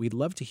 And we'd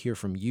love to hear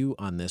from you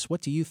on this.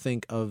 What do you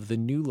think of the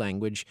new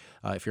language?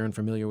 If you're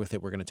unfamiliar with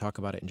it, we're going to talk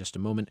about it in just a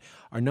moment.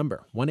 Our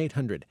number,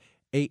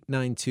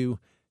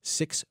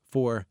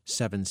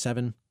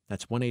 1-800-892-6477.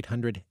 That's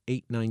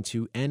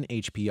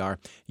 1-800-892-NHPR.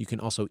 You can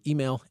also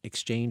email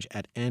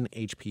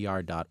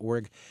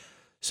exchange@nhpr.org.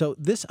 So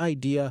this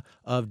idea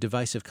of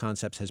divisive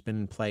concepts has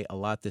been in play a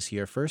lot this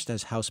year, first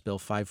as House Bill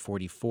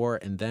 544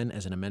 and then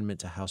as an amendment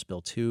to House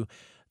Bill 2.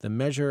 The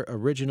measure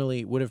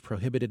originally would have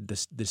prohibited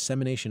the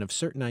dissemination of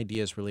certain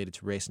ideas related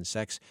to race and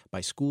sex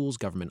by schools,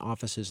 government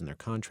offices, and their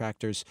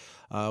contractors.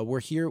 We're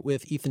here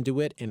with Ethan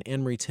DeWitt and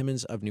Anne-Marie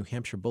Timmons of New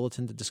Hampshire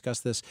Bulletin to discuss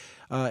this.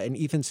 And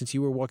Ethan, since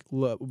you were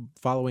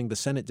following the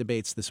Senate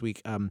debates this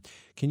week,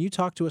 can you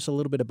talk to us a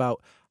little bit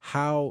about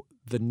how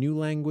the new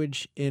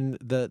language in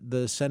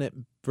the Senate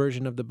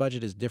version of the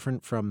budget is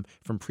different from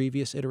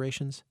previous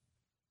iterations?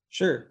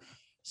 Sure.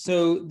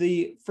 So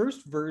the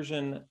first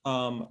version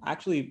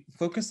actually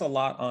focused a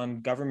lot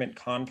on government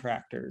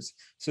contractors.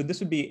 So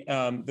this would be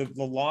the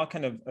law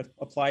kind of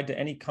applied to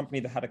any company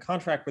that had a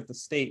contract with the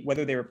state,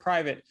 whether they were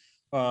private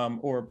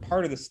or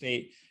part of the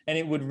state, and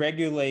it would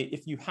regulate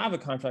if you have a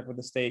contract with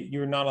the state,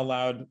 you're not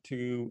allowed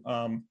to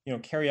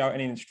carry out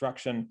any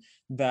instruction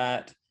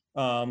that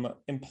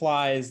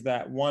implies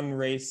that one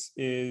race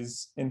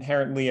is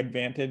inherently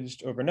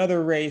advantaged over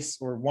another race,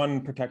 or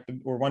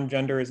one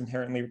gender is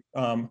inherently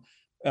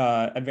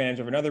advantage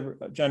of another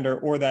gender,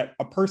 or that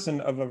a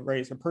person of a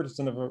race or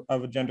person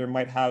of a gender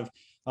might have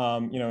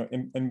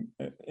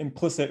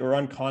implicit or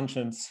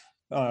unconscious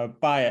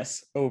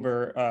bias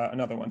over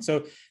another one.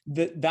 So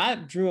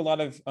that drew a lot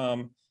of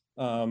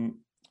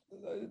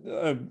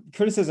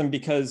criticism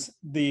because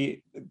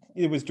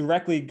it was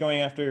directly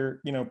going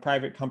after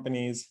private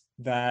companies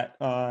that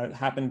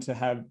happen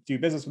to do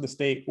business with the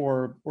state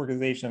or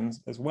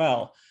organizations as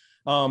well.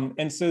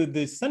 And so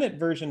the Senate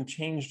version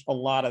changed a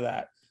lot of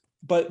that,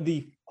 but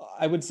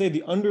I would say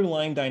the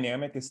underlying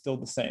dynamic is still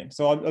the same.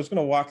 So I was going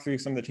to walk through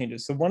some of the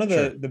changes. So one of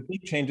the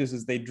big changes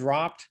is they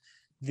dropped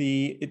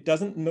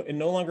it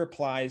no longer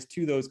applies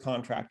to those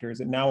contractors.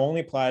 It now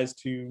only applies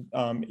to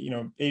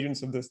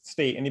agents of the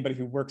state, anybody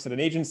who works at an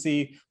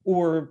agency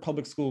or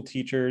public school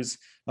teachers,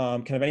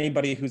 kind of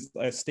anybody who's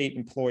a state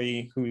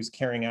employee who's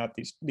carrying out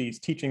these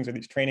teachings or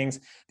these trainings.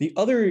 The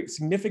other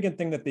significant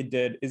thing that they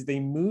did is they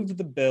moved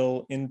the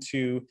bill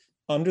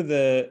under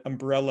the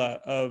umbrella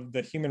of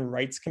the Human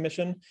Rights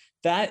Commission.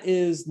 That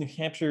is New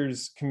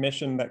Hampshire's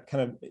commission that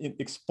kind of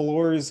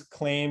explores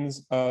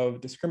claims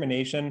of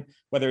discrimination,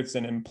 whether it's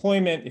in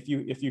employment, if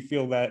you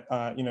feel that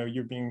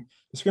you're being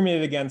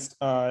discriminated against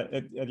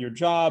at your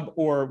job,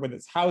 or whether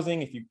it's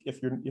housing,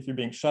 if you're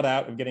being shut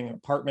out of getting an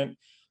apartment.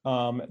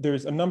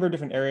 There's a number of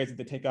different areas that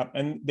they take up,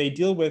 and they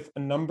deal with a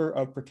number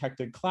of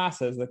protected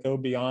classes that go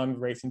beyond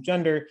race and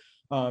gender,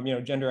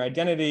 gender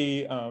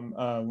identity,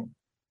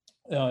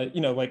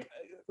 like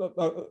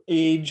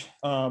age.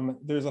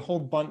 There's a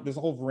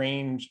whole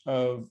range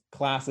of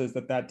classes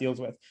that deals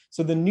with.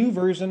 So the new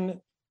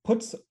version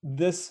puts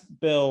this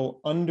bill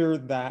under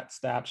that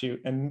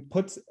statute and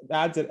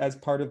adds it as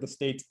part of the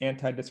state's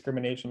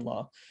anti-discrimination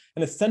law.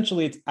 And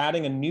essentially it's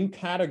adding a new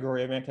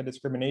category of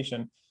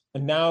anti-discrimination.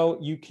 And now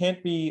you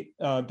can't be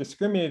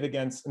discriminated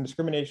against, and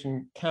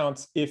discrimination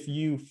counts if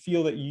you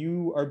feel that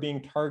you are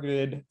being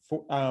targeted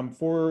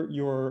for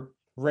your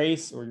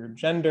race or your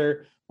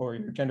gender or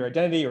your gender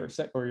identity or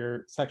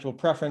your sexual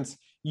preference.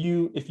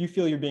 If you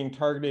feel you're being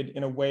targeted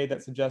in a way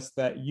that suggests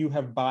that you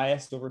have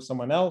bias over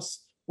someone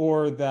else,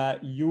 or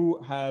that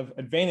you have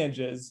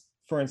advantages,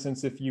 for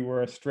instance, if you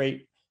were a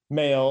straight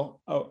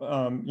male,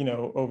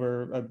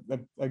 over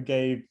a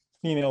gay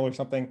female or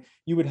something,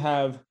 you would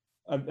have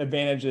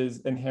advantages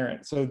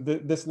inherent. So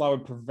this law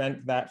would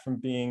prevent that from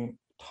being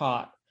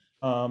taught.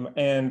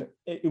 And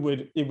it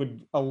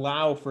would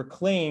allow for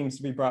claims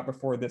to be brought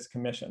before this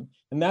commission.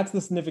 And that's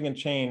the significant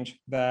change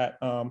that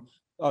a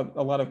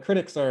lot of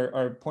critics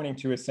are pointing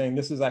to, as saying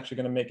this is actually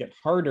going to make it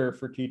harder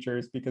for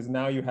teachers, because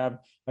now you have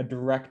a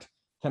direct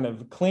kind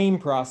of claim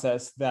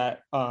process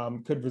that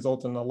could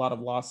result in a lot of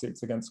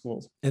lawsuits against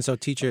schools. And so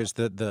teachers,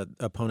 the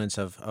opponents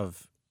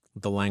of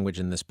the language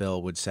in this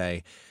bill would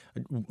say,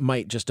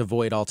 might just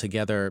avoid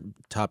altogether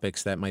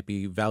topics that might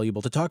be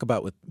valuable to talk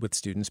about with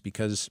students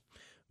because,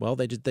 well,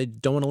 they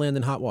don't want to land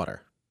in hot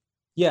water.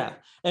 Yeah,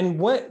 and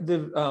what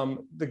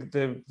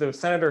the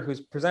senator who's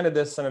presented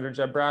this, Senator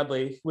Jeb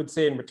Bradley, would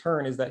say in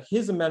return is that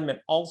his amendment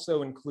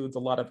also includes a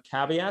lot of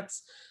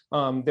caveats.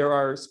 There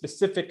are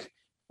specific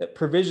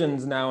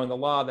provisions now in the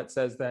law that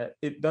says that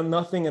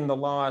nothing in the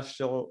law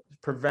shall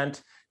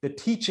prevent the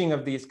teaching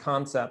of these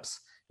concepts,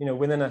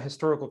 within a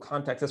historical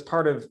context as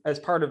part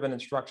of an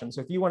instruction.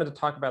 So if you wanted to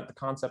talk about the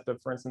concept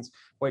of, for instance,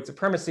 white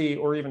supremacy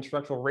or even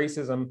structural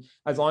racism,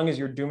 as long as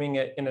you're doing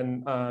it in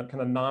a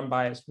kind of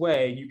non-biased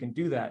way, you can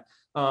do that.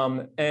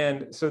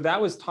 And so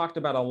that was talked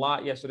about a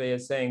lot yesterday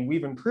as saying,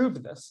 we've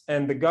improved this.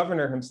 And the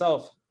governor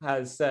himself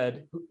has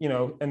said,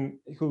 and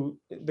who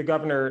the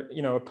governor,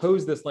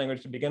 opposed this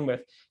language to begin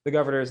with. The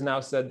governor has now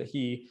said that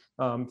he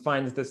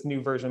finds this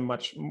new version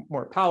much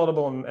more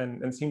palatable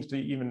and seems to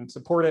even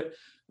support it.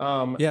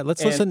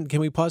 Let's listen.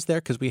 Can we pause there?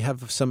 Because we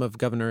have some of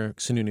Governor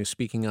Sununu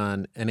speaking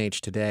on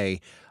NH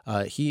Today.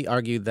 He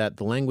argued that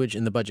the language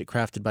in the budget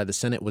crafted by the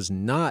Senate was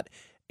not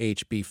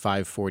HB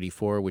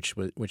 544,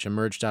 which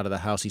emerged out of the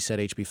House. He said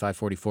HB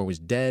 544 was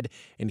dead.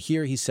 And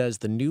here he says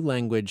the new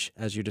language,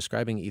 as you're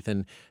describing,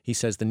 Ethan, he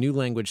says the new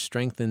language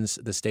strengthens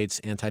the state's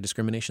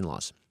anti-discrimination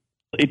laws.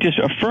 It just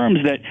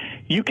affirms that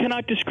you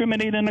cannot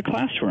discriminate in a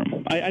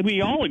classroom.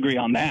 We all agree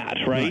on that,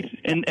 right?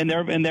 And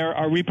there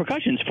are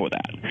repercussions for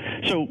that.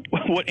 So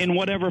in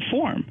whatever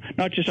form,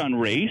 not just on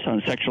race,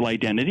 on sexual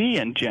identity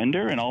and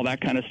gender and all that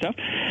kind of stuff.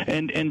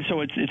 And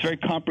so it's very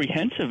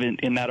comprehensive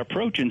in that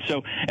approach. And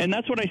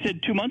that's what I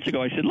said 2 months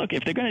ago. I said, look,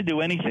 if they're going to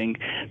do anything,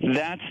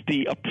 that's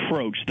the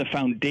approach, the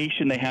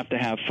foundation they have to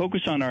have.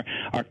 Focus on our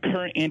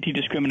current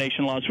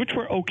anti-discrimination laws, which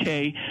were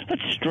okay.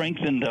 Let's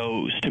strengthen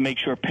those to make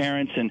sure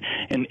parents and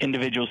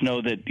individuals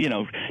know that,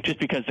 just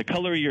because the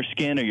color of your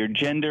skin or your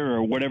gender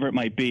or whatever it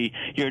might be,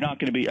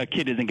 a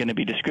kid isn't going to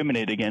be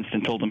discriminated against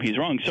and told him he's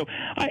wrong. So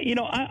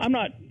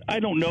I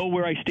don't know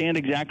where I stand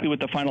exactly with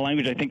the final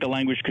language. I think the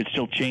language could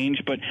still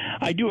change, but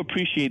I do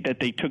appreciate that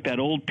they took that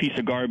old piece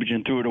of garbage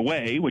and threw it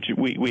away, which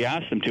we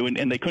asked them to,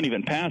 and they couldn't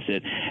even pass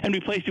it, and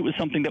replaced it with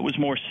something that was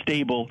more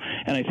stable,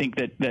 and I think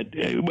that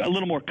a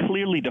little more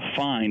clearly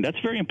defined. That's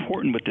very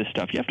important with this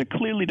stuff. You have to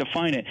clearly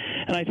define it,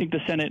 and I think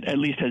the Senate at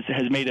least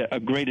has made a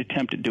great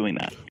attempt at doing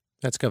that.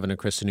 That's Governor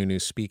Chris Sununu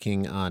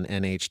speaking on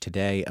NH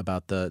Today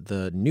about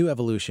the new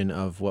evolution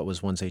of what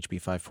was once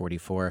HB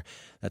 544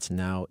 that's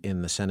now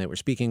in the Senate. We're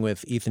speaking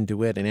with Ethan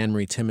DeWitt and Anne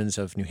Marie Timmons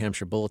of New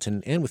Hampshire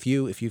Bulletin, and with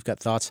you if you've got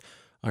thoughts.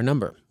 Our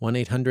number,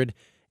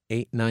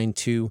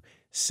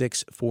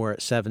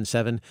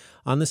 1-800-892-6477.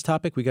 On this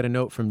topic, we got a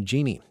note from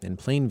Jeannie in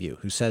Plainview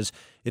who says,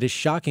 "It is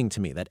shocking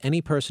to me that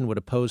any person would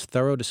oppose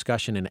thorough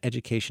discussion and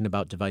education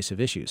about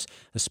divisive issues,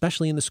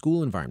 especially in the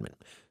school environment.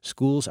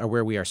 Schools are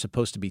where we are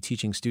supposed to be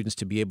teaching students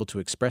to be able to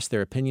express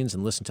their opinions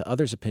and listen to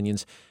others'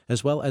 opinions,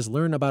 as well as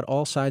learn about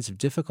all sides of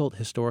difficult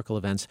historical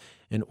events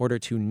in order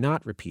to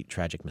not repeat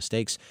tragic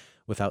mistakes.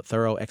 Without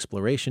thorough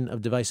exploration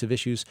of divisive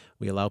issues,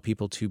 we allow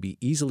people to be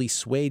easily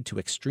swayed to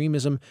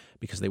extremism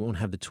because they won't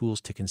have the tools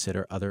to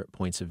consider other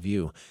points of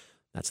view."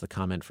 That's the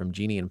comment from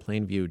Jeannie in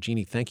Plainview.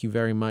 Jeannie, thank you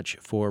very much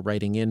for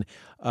writing in.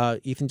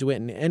 Ethan DeWitt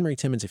and Anne Marie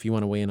Timmons, if you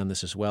want to weigh in on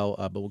this as well,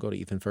 but we'll go to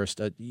Ethan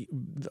first.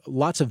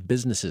 Lots of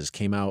businesses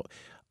came out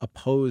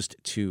opposed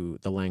to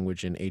the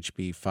language in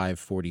HB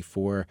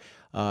 544.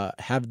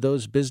 Have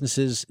those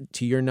businesses,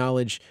 to your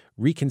knowledge,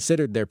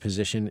 reconsidered their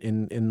position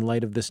in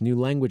light of this new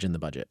language in the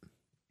budget?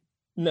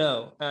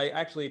 No, I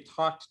actually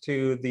talked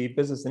to the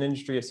Business and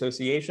Industry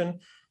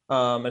Association,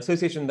 an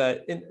association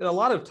that a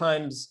lot of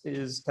times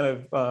is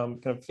kind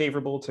of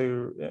favorable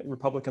to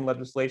Republican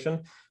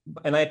legislation.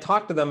 And I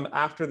talked to them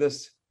after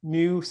this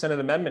new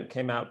Senate amendment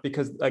came out,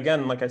 because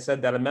again, like I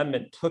said, that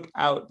amendment took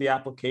out the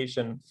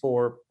application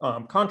for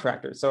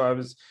contractors. So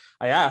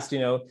I asked,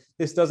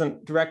 this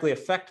doesn't directly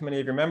affect many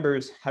of your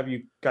members. Have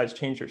you guys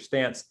changed your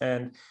stance?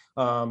 And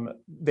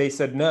they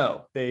said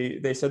no.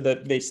 They said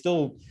that they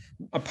still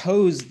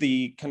oppose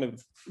the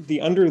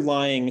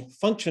underlying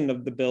function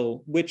of the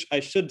bill, which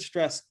I should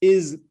stress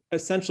is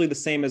essentially the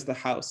same as the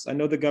House. I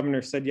know the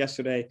governor said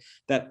yesterday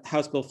that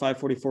House Bill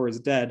 544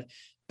 is dead,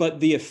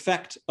 but the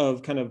effect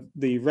of kind of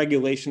the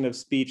regulation of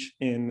speech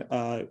in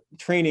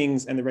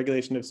trainings and the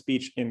regulation of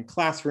speech in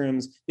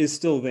classrooms is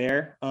still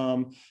there.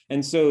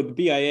 And so the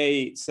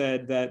BIA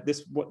said that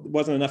this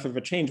wasn't enough of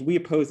a change. We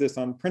oppose this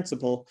on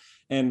principle,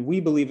 and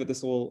we believe that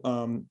this will,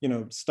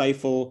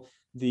 stifle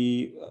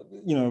the,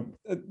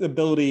 the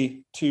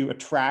ability to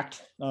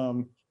attract,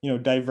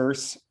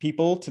 diverse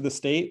people to the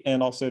state,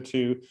 and also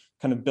to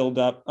kind of build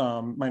up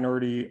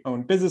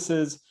minority-owned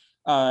businesses.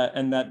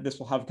 And that this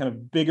will have kind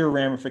of bigger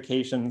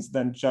ramifications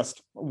than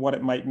just what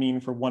it might mean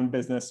for one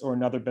business or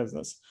another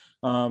business.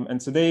 And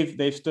so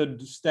they've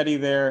stood steady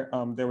there.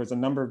 There was a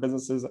number of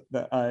businesses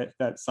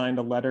that signed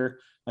a letter,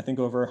 I think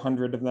over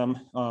 100 of them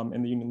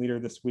in the union leader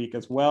this week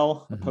as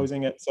well,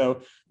 opposing it. So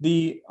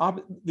the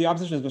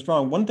opposition has been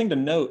strong. One thing to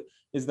note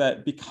is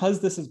that because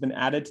this has been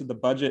added to the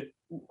budget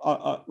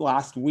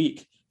last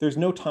week, there's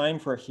no time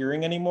for a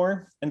hearing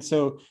anymore. And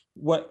so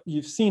what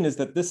you've seen is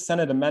that this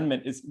Senate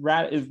amendment is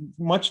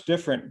much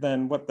different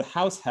than what the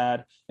House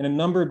had in a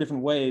number of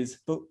different ways,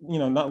 but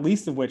not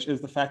least of which is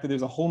the fact that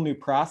there's a whole new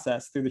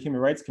process through the Human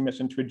Rights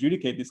Commission to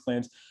adjudicate these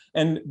claims.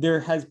 And there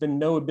has been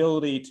no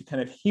ability to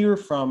kind of hear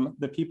from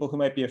the people who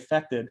might be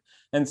affected.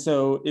 And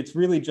so it's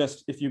really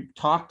just, if you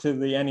talk to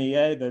the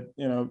NEA,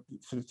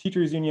 for the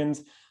teachers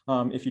unions,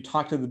 if you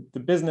talk to the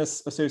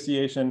business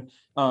association,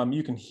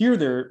 you can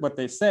hear what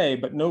they say,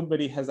 but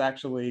nobody has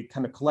actually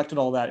kind of collected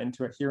all that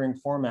into a hearing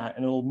format,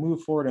 and it'll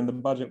move forward in the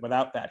budget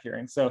without that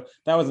hearing. So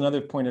that was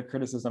another point of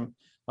criticism,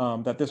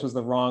 that this was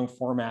the wrong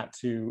format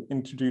to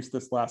introduce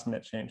this last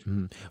minute change.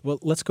 Mm-hmm. Well,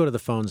 let's go to the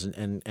phones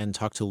and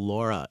talk to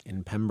Laura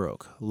in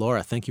Pembroke.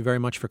 Laura, thank you very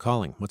much for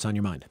calling. What's on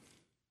your mind?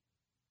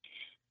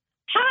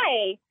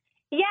 Hi.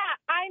 Yeah,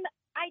 I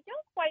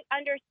don't quite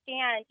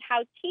understand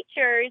how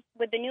teachers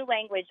with the new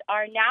language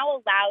are now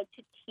allowed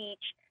to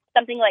teach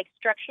something like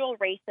structural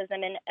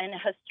racism in a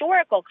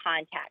historical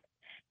context.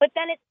 But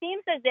then it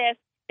seems as if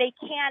they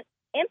can't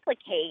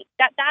implicate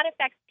that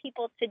affects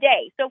people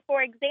today. So,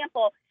 for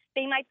example,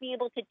 they might be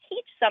able to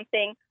teach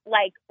something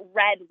like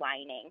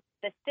redlining,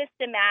 the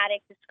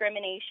systematic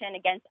discrimination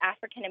against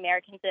African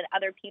Americans and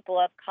other people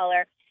of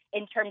color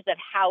in terms of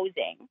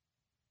housing.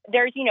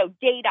 There's,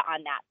 data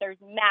on that. There's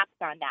maps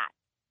on that.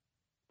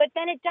 But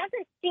then it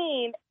doesn't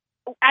seem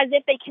as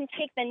if they can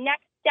take the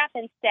next step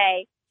and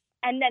say,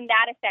 and then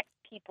that affects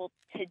people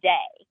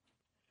today.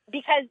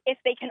 Because if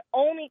they can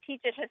only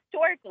teach it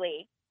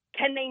historically,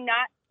 can they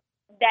not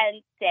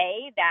then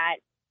say that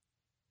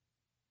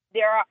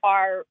there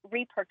are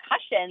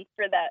repercussions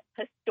for the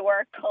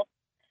historical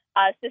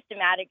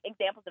systematic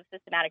examples of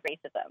systematic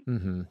racism?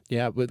 Mm-hmm.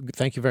 Yeah,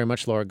 thank you very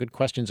much, Laura. Good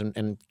questions.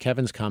 And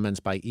Kevin's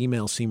comments by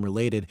email seem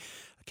related.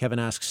 Kevin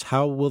asks,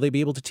 how will they be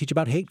able to teach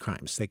about hate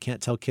crimes? They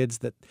can't tell kids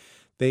that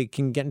they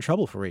can get in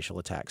trouble for racial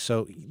attacks.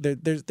 So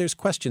there's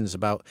questions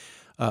about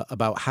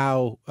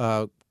how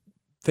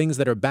things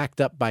that are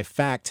backed up by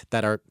fact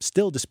that are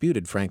still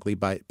disputed, frankly,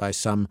 by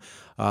some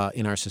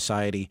in our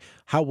society.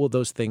 How will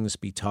those things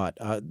be taught?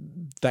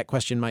 That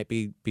question might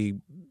be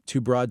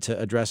too broad to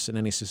address in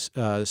any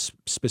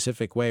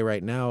specific way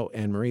right now,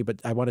 Anne Marie,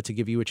 but I wanted to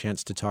give you a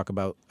chance to talk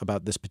about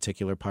this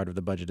particular part of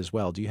the budget as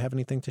well. Do you have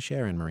anything to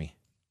share, Anne Marie?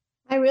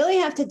 I really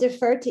have to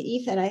defer to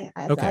Ethan.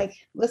 I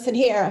listen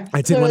here.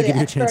 I did want to give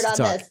you a chance to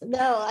talk. This.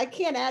 No, I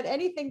can't add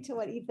anything to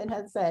what Ethan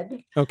has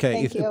said. Okay.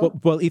 Thank you.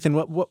 Well, Ethan,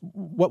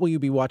 what will you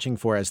be watching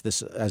for as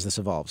this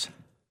evolves?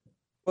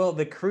 Well,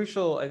 the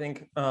crucial, I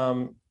think,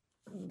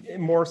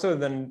 more so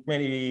than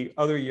many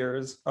other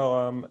years,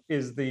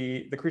 is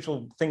the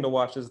crucial thing to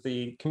watch is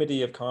the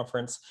committee of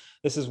conference.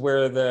 This is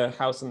where the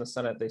House and the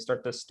Senate, they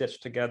start to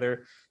stitch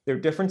together their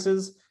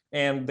differences.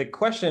 And the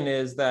question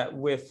is that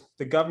with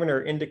the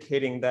governor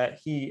indicating that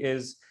he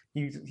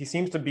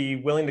seems to be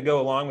willing to go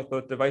along with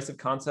both divisive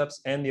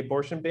concepts and the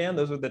abortion ban.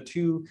 Those were the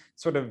two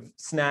sort of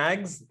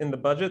snags in the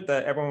budget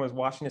that everyone was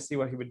watching to see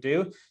what he would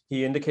do.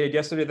 He indicated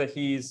yesterday that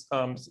he's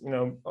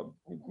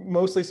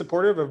mostly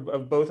supportive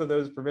of both of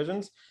those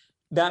provisions.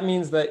 That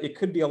means that it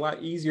could be a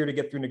lot easier to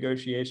get through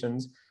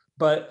negotiations.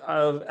 But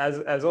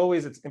as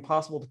always, it's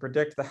impossible to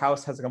predict. The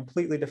House has a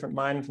completely different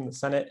mind from the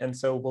Senate. And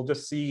so we'll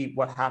just see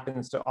what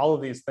happens to all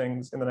of these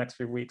things in the next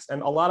few weeks.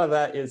 And a lot of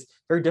that is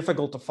very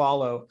difficult to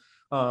follow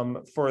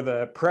for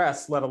the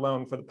press, let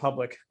alone for the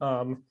public.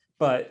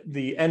 But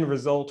the end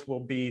result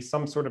will be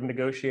some sort of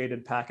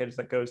negotiated package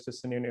that goes to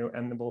Sununu,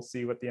 and we'll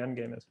see what the end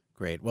game is.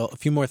 Great. Well, a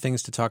few more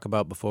things to talk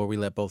about before we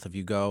let both of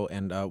you go.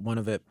 And one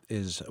of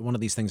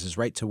these things is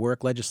right to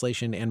work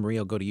legislation. Anne Marie,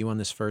 I'll go to you on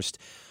this first.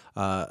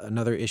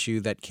 Another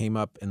issue that came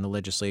up in the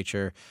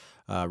legislature,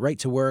 right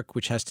to work,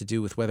 which has to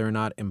do with whether or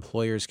not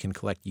employers can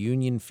collect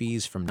union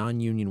fees from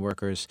non-union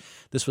workers.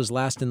 This was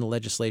last in the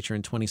legislature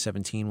in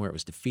 2017 where it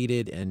was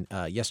defeated. And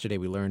yesterday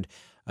we learned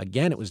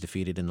again it was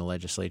defeated in the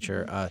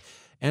legislature.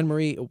 Anne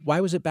Marie,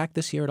 why was it back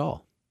this year at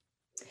all?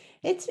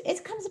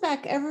 It comes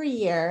back every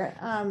year.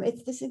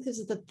 This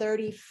is the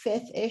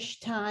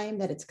 35th-ish time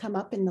that it's come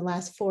up in the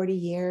last 40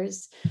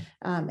 years.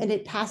 And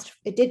it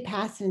did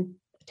pass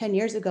 10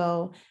 years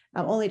ago,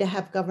 only to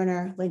have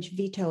Governor Lynch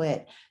veto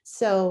it.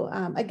 So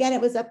again, it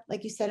was up,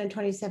 like you said, in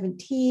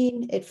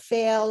 2017. It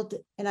failed.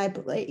 And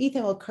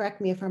Ethan will correct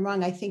me if I'm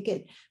wrong. I think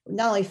it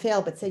not only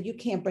failed, but said you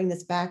can't bring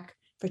this back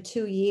for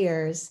 2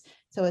 years.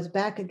 So it's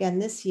back again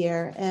this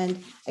year.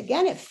 And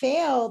again, it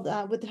failed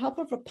with the help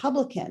of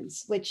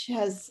Republicans, which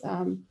has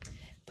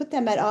put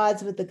them at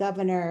odds with the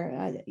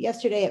governor.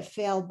 Yesterday, it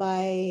failed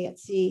by,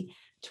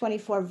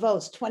 24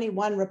 votes.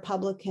 21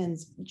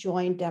 Republicans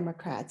joined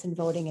Democrats in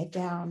voting it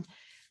down.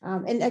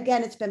 And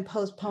again, it's been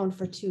postponed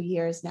for 2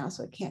 years now,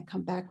 so it can't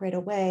come back right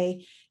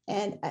away.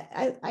 And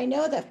I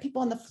know that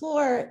people on the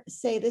floor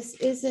say this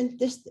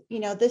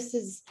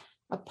is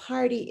a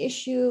party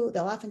issue.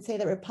 They'll often say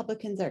that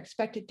Republicans are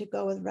expected to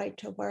go with right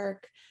to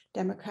work.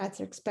 Democrats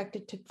are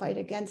expected to fight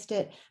against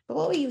it. But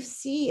what you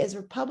see is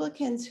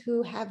Republicans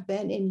who have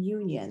been in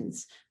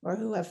unions or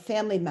who have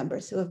family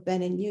members who have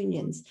been in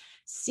unions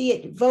see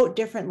it, vote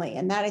differently.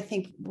 And that, I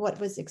think, what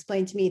was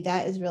explained to me,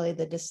 that is really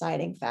the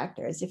deciding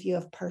factor, is if you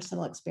have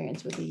personal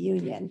experience with the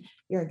union,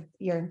 you're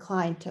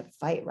inclined to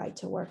fight right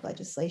to work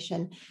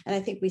legislation. And I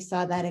think we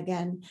saw that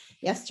again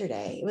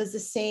yesterday. It was the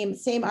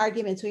same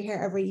arguments we hear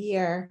every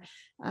year.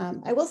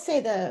 I will say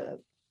the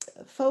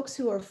folks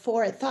who are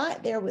for it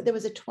thought there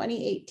was a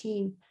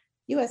 2018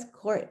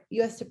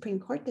 U.S. Supreme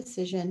Court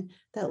decision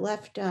that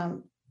left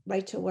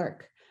right to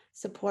work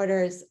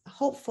supporters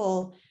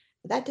hopeful.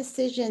 That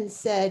decision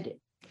said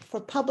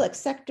for public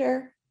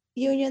sector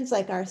unions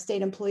like our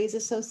State Employees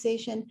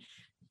Association,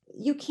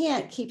 you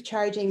can't keep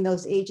charging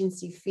those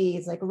agency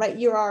fees.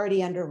 You're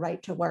already under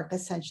right to work,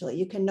 essentially.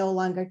 You can no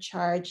longer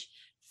charge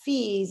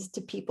fees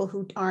to people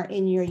who aren't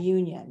in your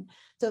union.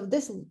 So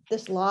this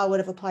law would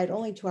have applied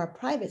only to our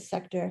private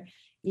sector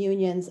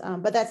unions,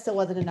 but that still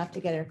wasn't enough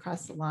to get it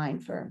across the line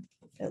for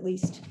at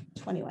least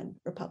 21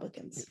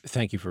 Republicans.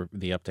 Thank you for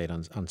the update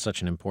on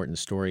such an important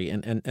story.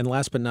 And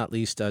last but not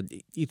least,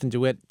 Ethan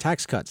DeWitt,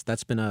 tax cuts.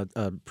 That's been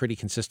a pretty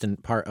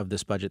consistent part of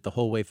this budget the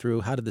whole way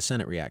through. How did the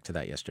Senate react to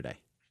that yesterday?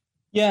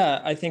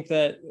 Yeah, I think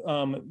that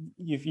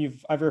if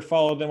you've ever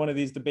followed in one of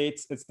these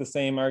debates, it's the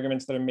same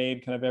arguments that are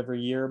made kind of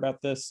every year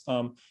about this.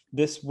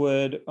 This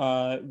would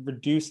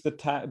reduce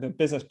the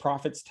business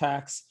profits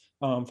tax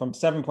from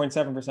 7.7%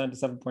 to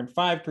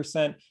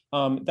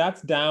 7.5%.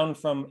 That's down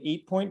from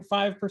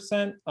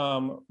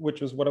 8.5%,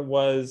 which was what it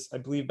was, I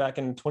believe, back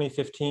in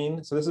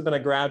 2015. So this has been a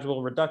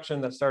gradual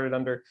reduction that started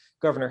under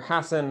Governor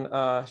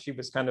Hassan. She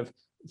was kind of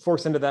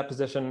forced into that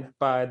position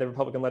by the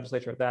Republican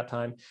legislature at that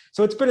time.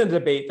 So it's been a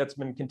debate that's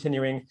been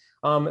continuing.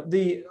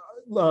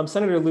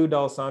 Senator Lou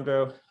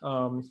D'Alessandro,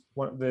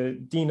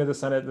 the dean of the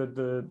Senate,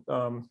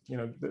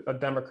 a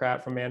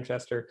Democrat from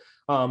Manchester,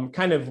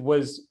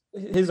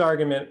 his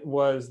argument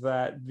was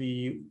that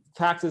the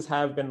taxes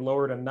have been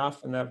lowered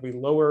enough, and that if we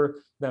lower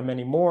them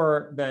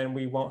anymore, then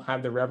we won't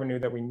have the revenue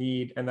that we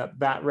need, and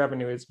that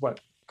revenue is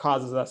what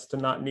causes us to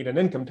not need an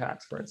income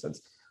tax, for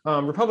instance.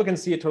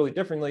 Republicans see it totally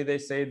differently. They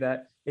say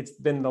that it's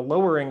been the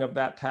lowering of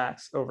that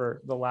tax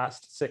over the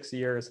last 6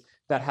 years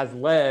that has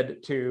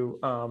led to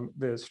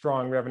the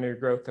strong revenue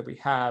growth that we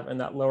have, and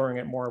that lowering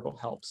it more will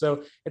help.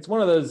 So it's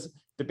one of those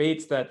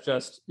debates that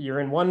just you're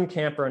in one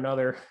camp or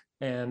another,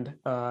 and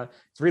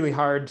it's really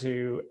hard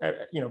to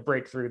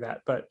break through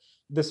that. But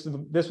this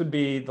would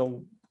be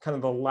the kind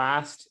of the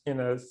last in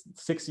a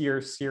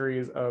 6-year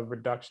series of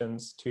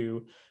reductions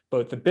to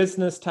both the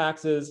business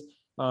taxes.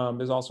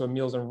 There's also a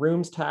meals and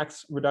rooms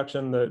tax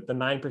reduction, the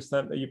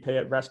 9% that you pay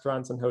at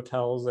restaurants and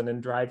hotels and in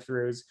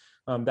drive-throughs.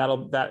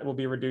 That will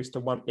be reduced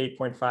to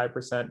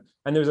 8.5%.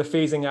 And there's a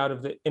phasing out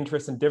of the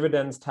interest and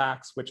dividends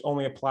tax, which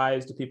only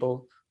applies to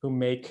people who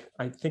make,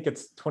 I think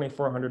it's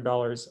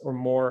 $2,400 or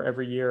more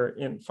every year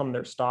from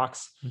their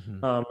stocks.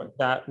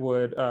 That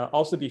would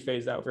also be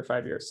phased out for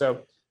 5 years.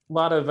 So a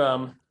lot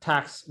of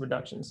tax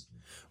reductions.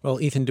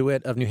 Well, Ethan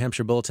DeWitt of New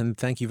Hampshire Bulletin,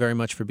 thank you very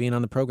much for being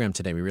on the program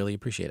today. We really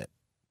appreciate it.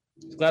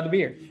 Glad to be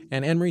here.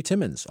 And Anne-Marie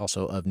Timmons,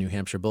 also of New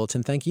Hampshire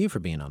Bulletin, thank you for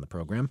being on the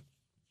program.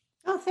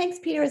 Oh, thanks,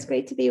 Peter. It's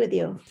great to be with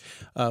you.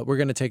 We're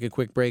going to take a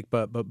quick break,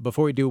 but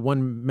before we do,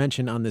 one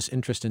mention on this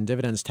interest and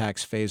dividends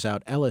tax phase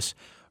out. Ellis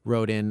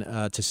wrote in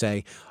to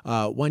say,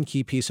 one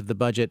key piece of the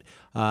budget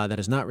that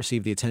has not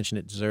received the attention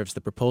it deserves,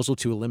 the proposal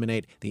to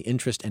eliminate the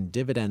interest and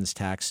dividends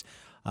tax.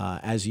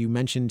 As you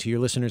mentioned to your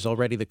listeners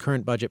already, the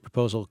current budget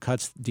proposal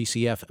cuts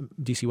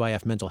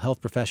DCYF mental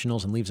health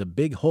professionals and leaves a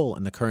big hole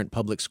in the current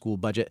public school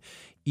budget,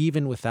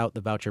 even without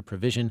the voucher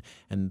provision.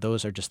 And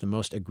those are just the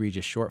most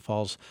egregious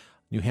shortfalls.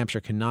 New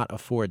Hampshire cannot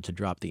afford to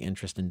drop the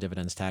interest and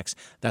dividends tax.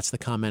 That's the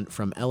comment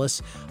from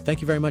Ellis. Thank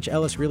you very much,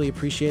 Ellis. Really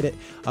appreciate it.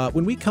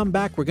 When we come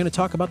back, we're going to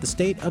talk about the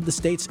state of the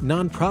state's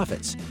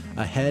nonprofits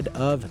ahead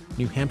of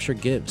New Hampshire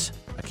Gives,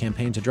 a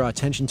campaign to draw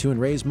attention to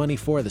and raise money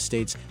for the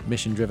state's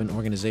mission-driven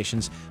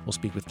organizations. We'll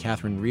speak with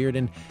Kathleen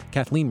Reardon, the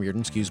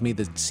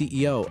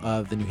CEO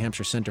of the New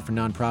Hampshire Center for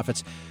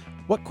Nonprofits.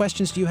 What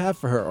questions do you have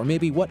for her? Or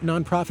maybe what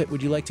nonprofit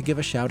would you like to give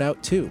a shout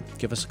out to?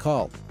 Give us a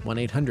call,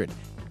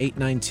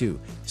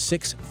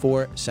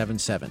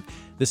 1-800-892-6477.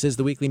 This is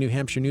the weekly New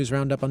Hampshire News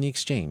Roundup on the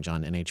Exchange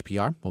on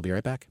NHPR. We'll be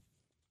right back.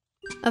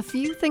 A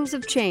few things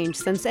have changed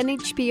since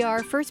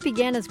NHPR first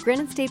began as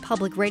Granite State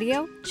Public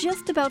Radio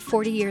just about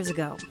 40 years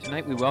ago.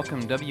 Tonight we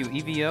welcome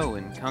WEVO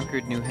in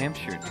Concord, New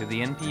Hampshire to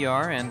the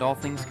NPR and All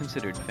Things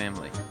Considered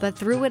family. But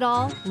through it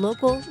all,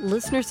 local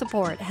listener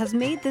support has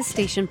made this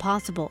station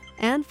possible.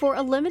 And for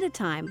a limited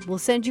time, we'll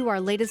send you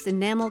our latest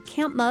enamel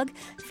camp mug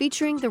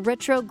featuring the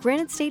retro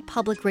Granite State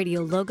Public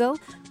Radio logo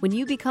when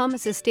you become a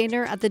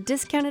sustainer at the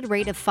discounted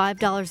rate of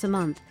 $5 a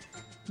month.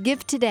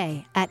 Give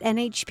today at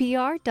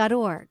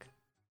nhpr.org.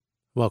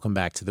 Welcome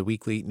back to the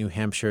weekly New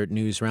Hampshire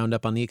News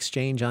Roundup on the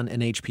Exchange on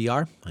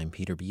NHPR. I'm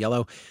Peter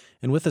Biello,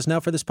 and with us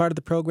now for this part of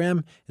the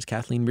program is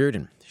Kathleen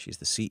Reardon. She's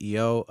the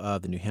CEO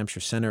of the New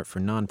Hampshire Center for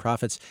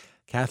Nonprofits.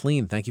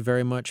 Kathleen, thank you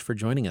very much for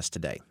joining us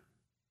today.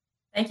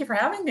 Thank you for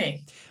having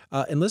me.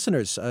 And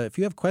listeners, if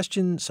you have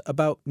questions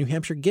about New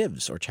Hampshire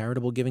Gives or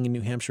charitable giving in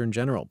New Hampshire in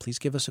general, please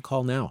give us a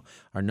call now.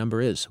 Our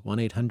number is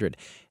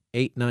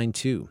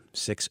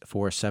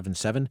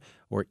 1-800-892-6477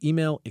 or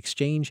email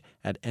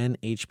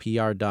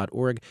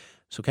exchange@nhpr.org.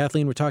 So,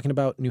 Kathleen, we're talking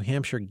about New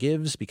Hampshire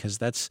Gives because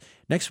that's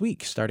next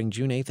week, starting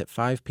June 8th at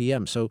 5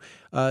 p.m. So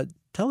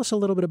tell us a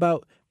little bit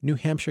about New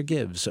Hampshire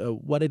Gives,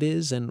 what it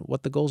is and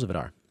what the goals of it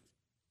are.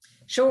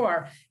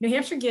 Sure. New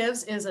Hampshire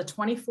Gives is a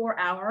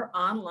 24-hour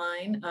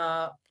online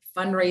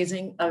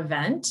fundraising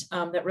event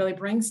that really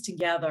brings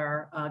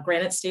together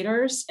Granite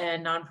Staters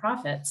and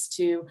nonprofits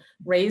to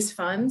raise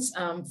funds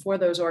for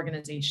those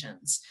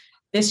organizations.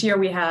 This year,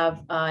 we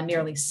have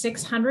nearly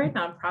 600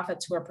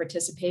 nonprofits who are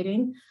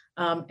participating.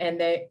 And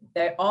they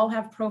all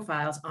have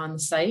profiles on the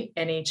site,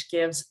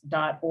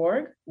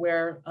 nhgives.org,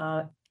 where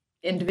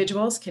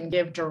individuals can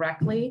give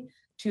directly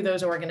to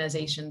those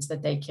organizations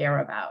that they care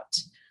about.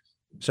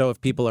 So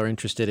if people are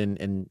interested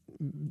in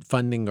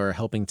funding or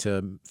helping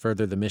to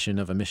further the mission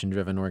of a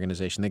mission-driven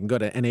organization, they can go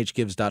to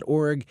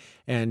nhgives.org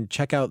and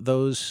check out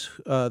those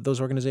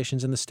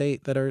organizations in the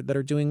state that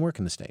are doing work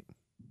in the state.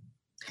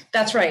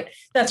 That's right.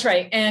 That's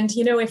right. And,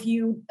 if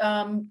you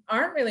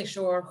aren't really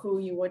sure who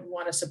you would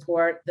want to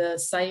support, the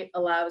site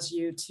allows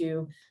you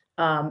to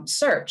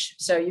search.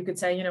 So you could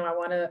say,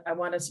 I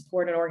want to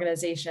support an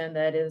organization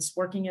that is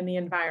working in the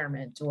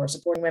environment or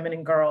supporting women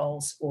and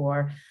girls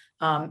or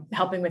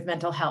helping with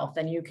mental health.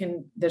 And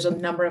there's a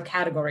number of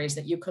categories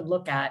that you could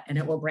look at, and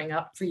it will bring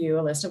up for you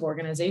a list of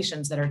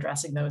organizations that are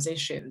addressing those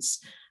issues.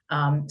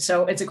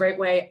 So it's a great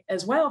way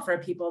as well for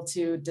people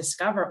to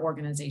discover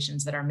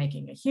organizations that are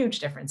making a huge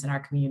difference in our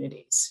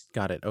communities.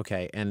 Got it.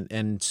 Okay.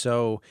 And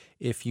so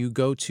if you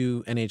go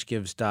to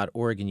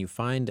nhgives.org and you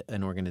find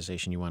an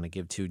organization you want to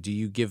give to, do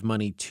you give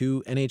money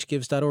to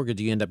nhgives.org or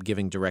do you end up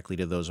giving directly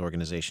to those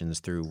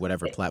organizations through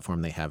whatever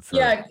platform they have?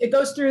 Yeah, it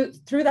goes through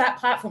that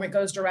platform. It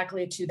goes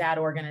directly to that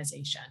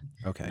organization.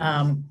 Okay.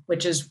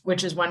 Which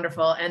is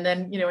wonderful. And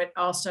then, it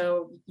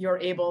also, you're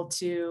able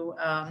to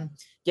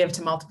give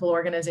to multiple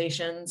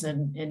organizations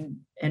and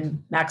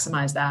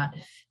maximize that.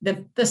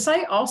 The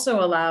site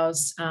also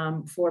allows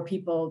for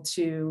people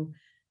to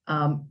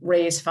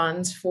raise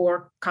funds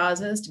for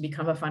causes, to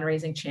become a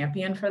fundraising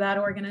champion for that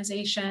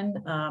organization.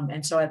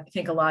 And so I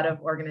think a lot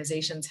of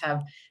organizations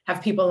have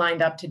people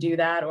lined up to do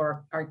that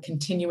or are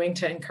continuing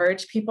to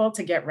encourage people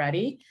to get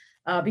ready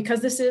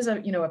because this is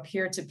a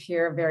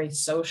peer-to-peer, very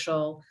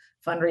social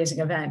fundraising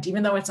event.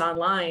 Even though it's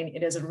online,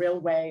 it is a real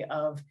way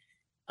of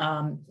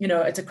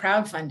it's a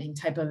crowdfunding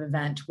type of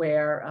event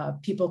where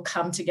people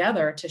come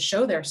together to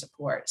show their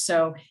support.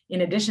 So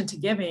in addition to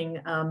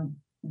giving,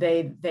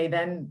 they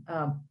then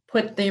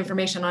put the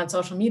information on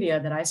social media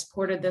that I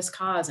supported this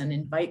cause and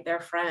invite their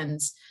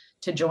friends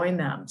to join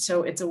them.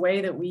 So it's a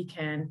way that we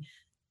can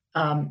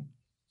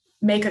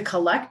make a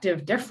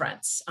collective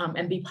difference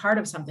and be part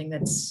of something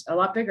that's a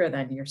lot bigger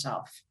than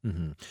yourself.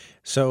 Mm-hmm.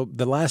 So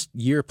the last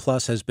year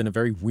plus has been a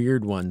very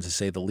weird one, to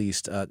say the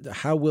least.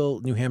 How will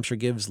New Hampshire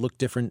Gives look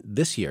different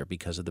this year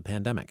because of the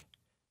pandemic?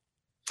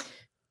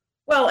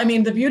 Well, I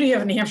mean, the beauty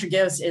of New Hampshire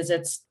Gives is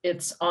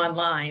it's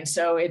online.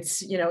 So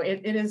it's,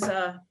 it is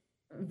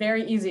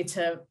very easy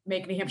to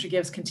make New Hampshire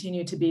Gives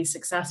continue to be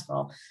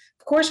successful.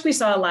 Of course, we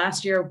saw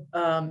last year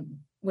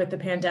with the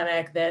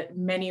pandemic that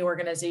many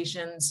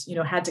organizations,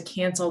 had to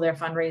cancel their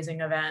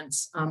fundraising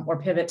events or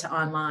pivot to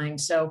online.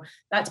 So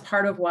that's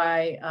part of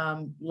why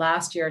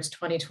last year, it's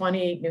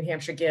 2020, New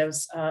Hampshire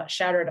Gives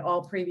shattered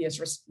all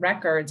previous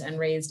records and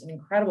raised an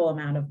incredible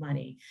amount of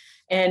money.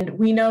 And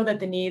we know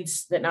that the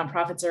needs that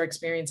nonprofits are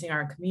experiencing,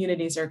 our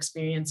communities are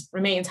experiencing,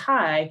 remains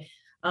high.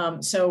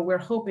 So we're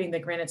hoping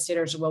that Granite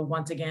Staters will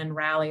once again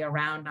rally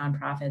around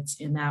nonprofits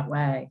in that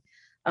way.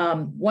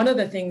 One of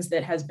the things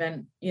that has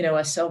been,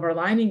 a silver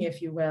lining,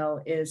 if you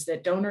will, is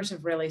that donors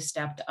have really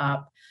stepped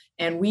up,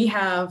 and we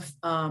have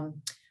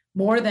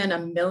more than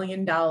 $1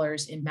 million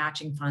in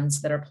matching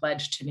funds that are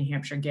pledged to New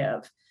Hampshire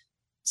Give.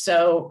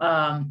 So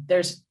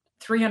there's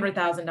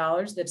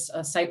 $300,000 that's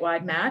a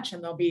site-wide match,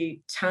 and there'll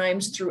be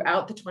times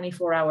throughout the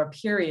 24-hour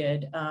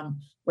period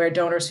where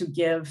donors who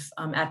give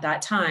at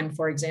that time,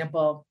 for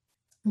example,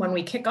 when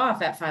we kick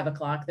off at 5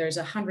 o'clock, there's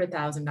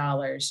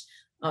 $100,000.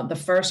 The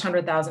first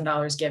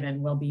 $100,000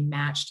 given will be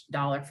matched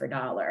dollar for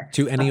dollar.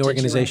 To any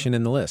organization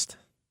in the list?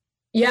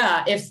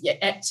 Yeah,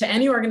 to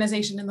any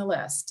organization in the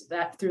list,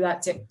 that through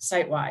that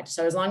site-wide.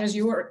 So as long as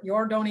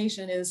your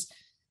donation is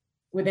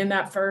within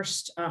that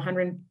first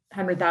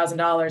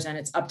 $100,000 and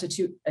it's up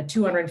to a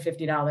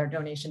 $250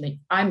 donation that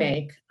I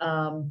make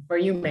or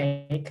you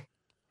make,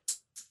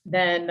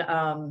 then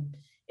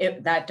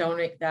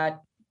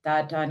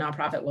that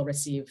nonprofit will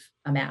receive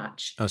a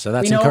match. Oh, so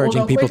that's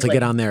encouraging people to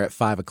get on there at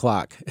 5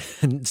 o'clock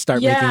and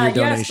start making your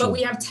donation. Yes, but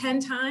we have 10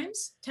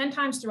 times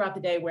throughout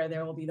the day where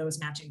there will be those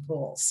matching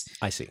pools.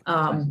 I see.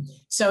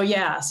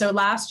 So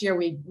last year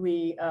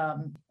we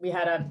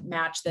had a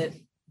match that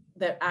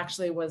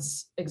actually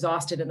was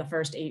exhausted in the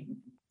first 8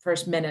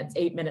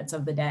 minutes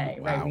of the day.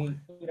 Wow.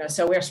 Right?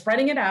 So we're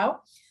spreading it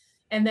out.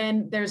 And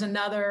then there's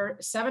another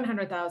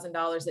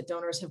 $700,000 that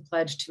donors have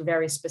pledged to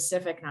very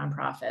specific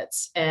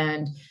nonprofits.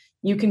 And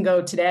you can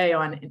go today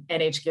on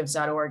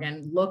nhgives.org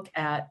and look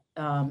at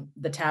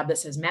the tab that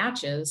says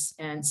matches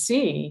and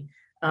see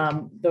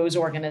those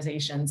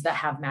organizations that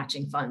have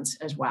matching funds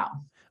as well.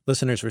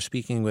 Listeners, we're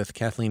speaking with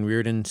Kathleen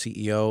Reardon,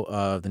 CEO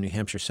of the New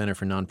Hampshire Center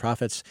for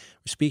Nonprofits.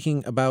 We're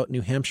speaking about New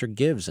Hampshire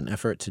Gives, an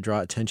effort to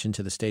draw attention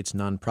to the state's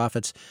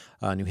nonprofits.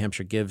 New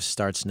Hampshire Gives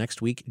starts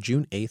next week,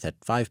 June 8th at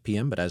 5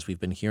 p.m. But as we've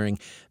been hearing,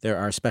 there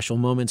are special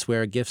moments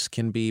where gifts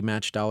can be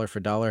matched dollar for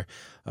dollar.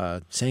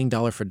 Saying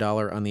dollar for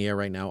dollar on the air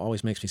right now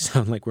always makes me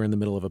sound like we're in the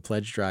middle of a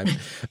pledge drive.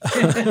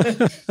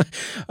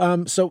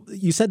 So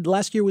you said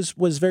last year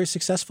was very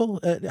successful.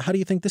 How do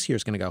you think this year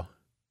is going to go?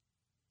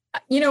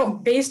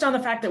 Based on the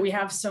fact that we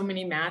have so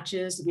many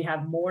matches, we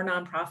have more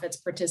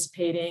nonprofits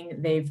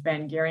participating. They've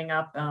been gearing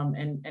up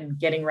and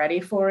getting ready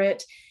for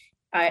it.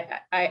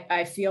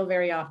 I feel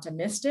very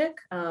optimistic.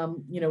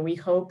 We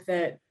hope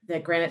that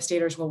Granite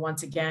Staters will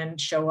once again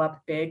show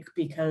up big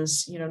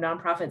because,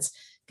 nonprofits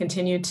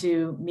continue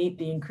to meet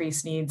the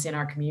increased needs in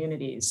our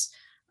communities.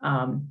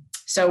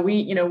 So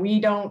we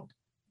don't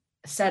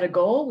set a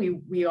goal.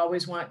 We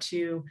always want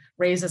to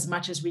raise as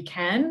much as we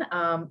can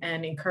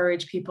and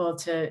encourage people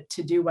to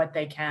do what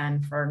they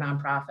can for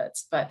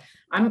nonprofits. But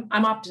I'm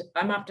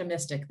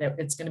optimistic that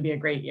it's going to be a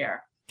great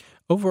year.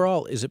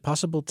 Overall, is it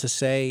possible to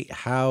say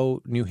how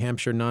New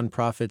Hampshire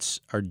nonprofits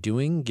are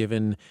doing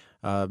given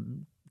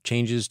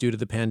changes due to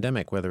the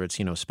pandemic, whether it's,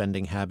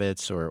 spending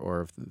habits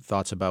or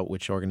thoughts about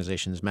which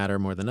organizations matter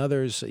more than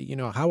others?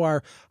 How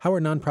are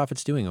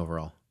nonprofits doing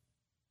overall?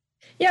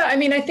 Yeah, I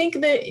mean, I think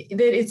that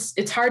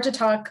it's hard to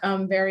talk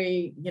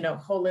very,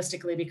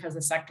 holistically because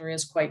the sector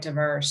is quite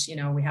diverse.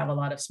 We have a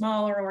lot of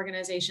smaller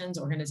organizations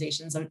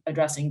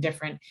addressing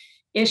different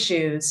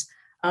issues.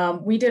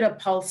 We did a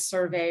pulse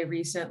survey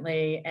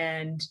recently,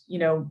 and,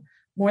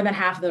 more than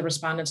half of the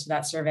respondents to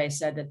that survey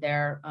said that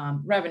their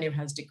revenue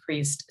has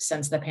decreased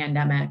since the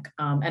pandemic.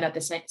 And at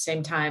the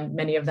same time,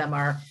 many of them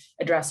are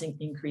addressing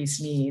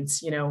increased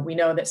needs. We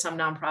know that some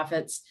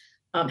nonprofits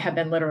have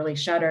been literally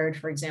shuttered.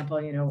 For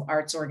example,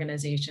 arts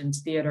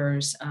organizations,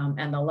 theaters,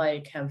 and the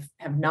like have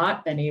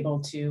not been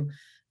able to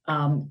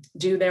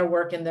do their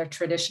work in their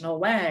traditional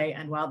way.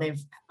 And while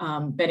they've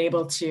been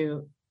able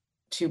to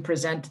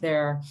present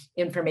their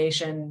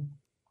information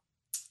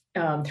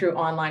through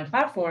online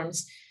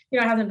platforms,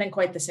 it hasn't been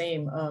quite the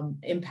same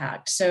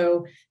impact.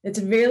 So it's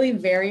really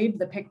varied,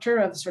 the picture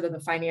of sort of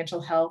the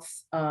financial health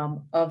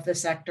of the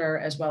sector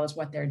as well as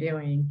what they're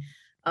doing.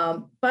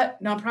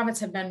 But nonprofits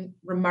have been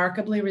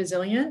remarkably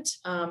resilient,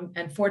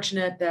 and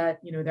fortunate that,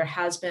 there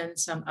has been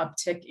some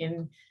uptick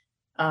in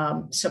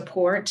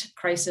support,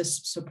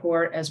 crisis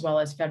support, as well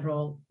as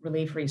federal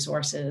relief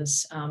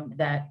resources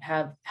that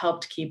have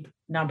helped keep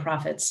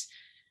nonprofits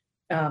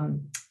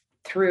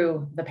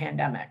through the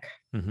pandemic.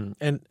 Mm-hmm.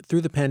 And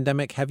through the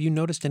pandemic, have you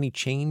noticed any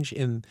change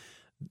in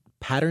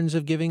patterns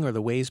of giving or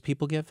the ways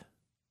people give?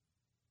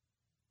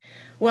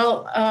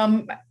 Well,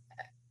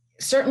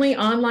 certainly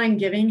online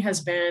giving has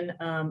been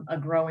a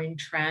growing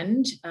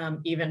trend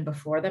even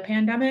before the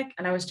pandemic.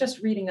 And I was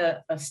just reading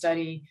a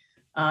study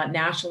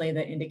nationally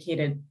that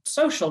indicated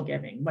social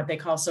giving, what they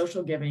call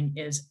social giving,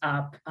 is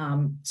up.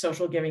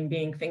 Social giving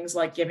being things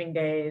like giving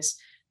days,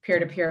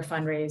 peer-to-peer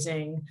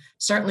fundraising.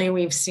 Certainly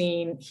we've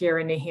seen here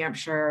in New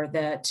Hampshire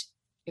that,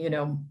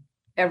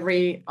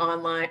 every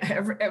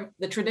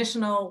the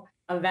traditional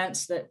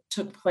events that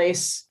took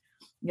place,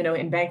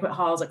 in banquet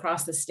halls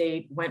across the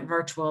state went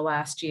virtual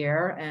last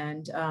year.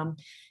 And,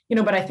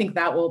 but I think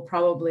that will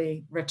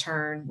probably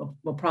return.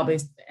 We'll probably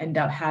end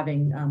up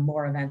having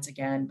more events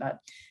again. But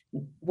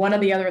one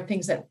of the other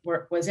things that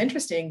was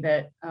interesting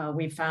that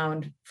we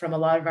found from a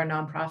lot of our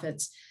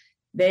nonprofits,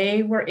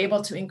 they were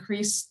able to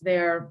increase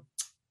their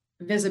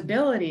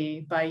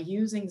visibility by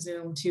using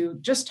Zoom to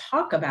just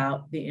talk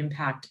about the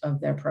impact of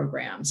their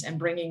programs and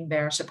bringing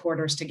their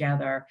supporters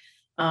together.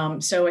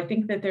 So I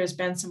think that there's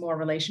been some more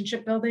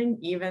relationship building,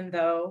 even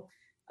though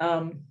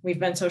we've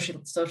been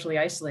socially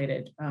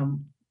isolated.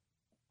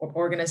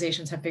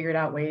 Organizations have figured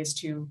out ways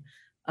to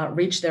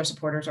reach their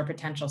supporters or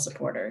potential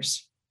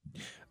supporters.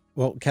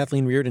 Well,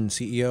 Kathleen Reardon,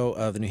 CEO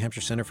of the New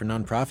Hampshire Center for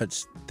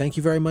Nonprofits, thank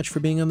you very much for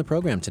being on the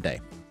program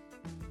today.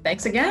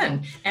 Thanks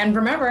again. And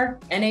remember,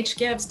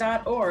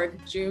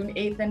 nhgives.org, June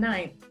 8th and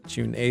 9th.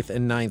 June 8th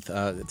and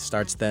 9th. It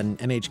starts then,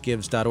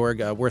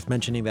 nhgives.org. Worth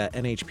mentioning that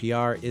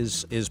NHPR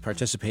is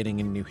participating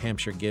in New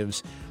Hampshire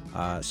Gives,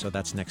 so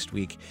that's next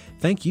week.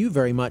 Thank you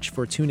very much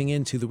for tuning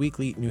in to the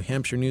weekly New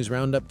Hampshire News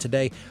Roundup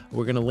today.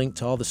 We're going to link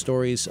to all the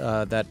stories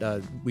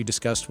that we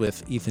discussed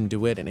with Ethan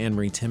DeWitt and Anne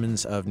Marie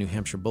Timmons of New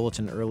Hampshire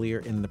Bulletin earlier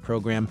in the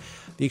program.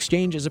 The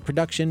Exchange is a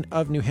production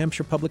of New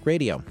Hampshire Public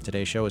Radio.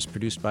 Today's show is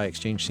produced by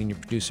Exchange senior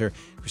producer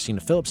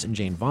Christina Phillips and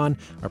Jane Vaughn.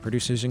 Our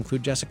producers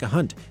include Jessica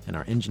Hunt, and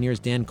our engineer is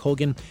Dan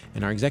Colgan,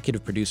 and our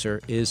executive producer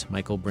is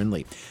Michael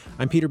Brindley.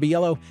 I'm Peter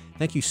Biello.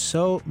 Thank you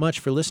so much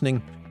for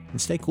listening, and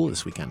stay cool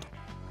this weekend.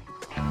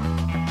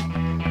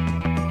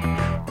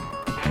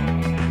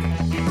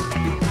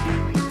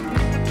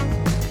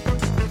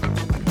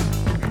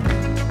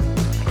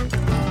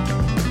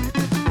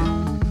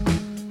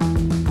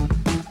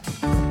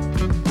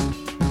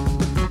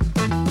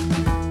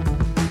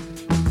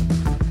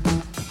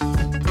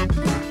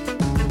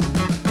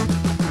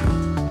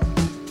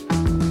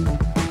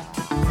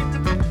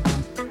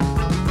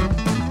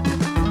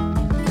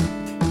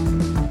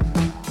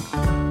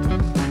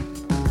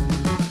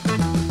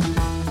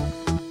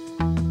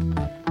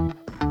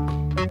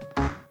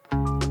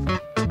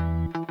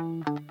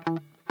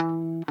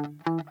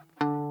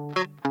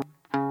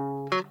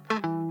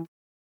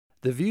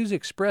 The views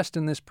expressed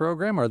in this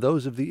program are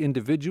those of the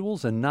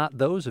individuals and not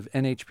those of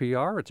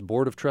NHPR, its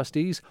Board of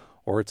Trustees,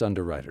 or its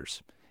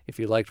underwriters. If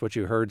you liked what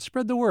you heard,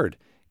 spread the word.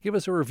 Give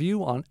us a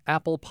review on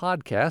Apple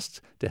Podcasts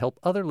to help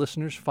other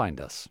listeners find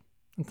us.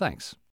 And thanks.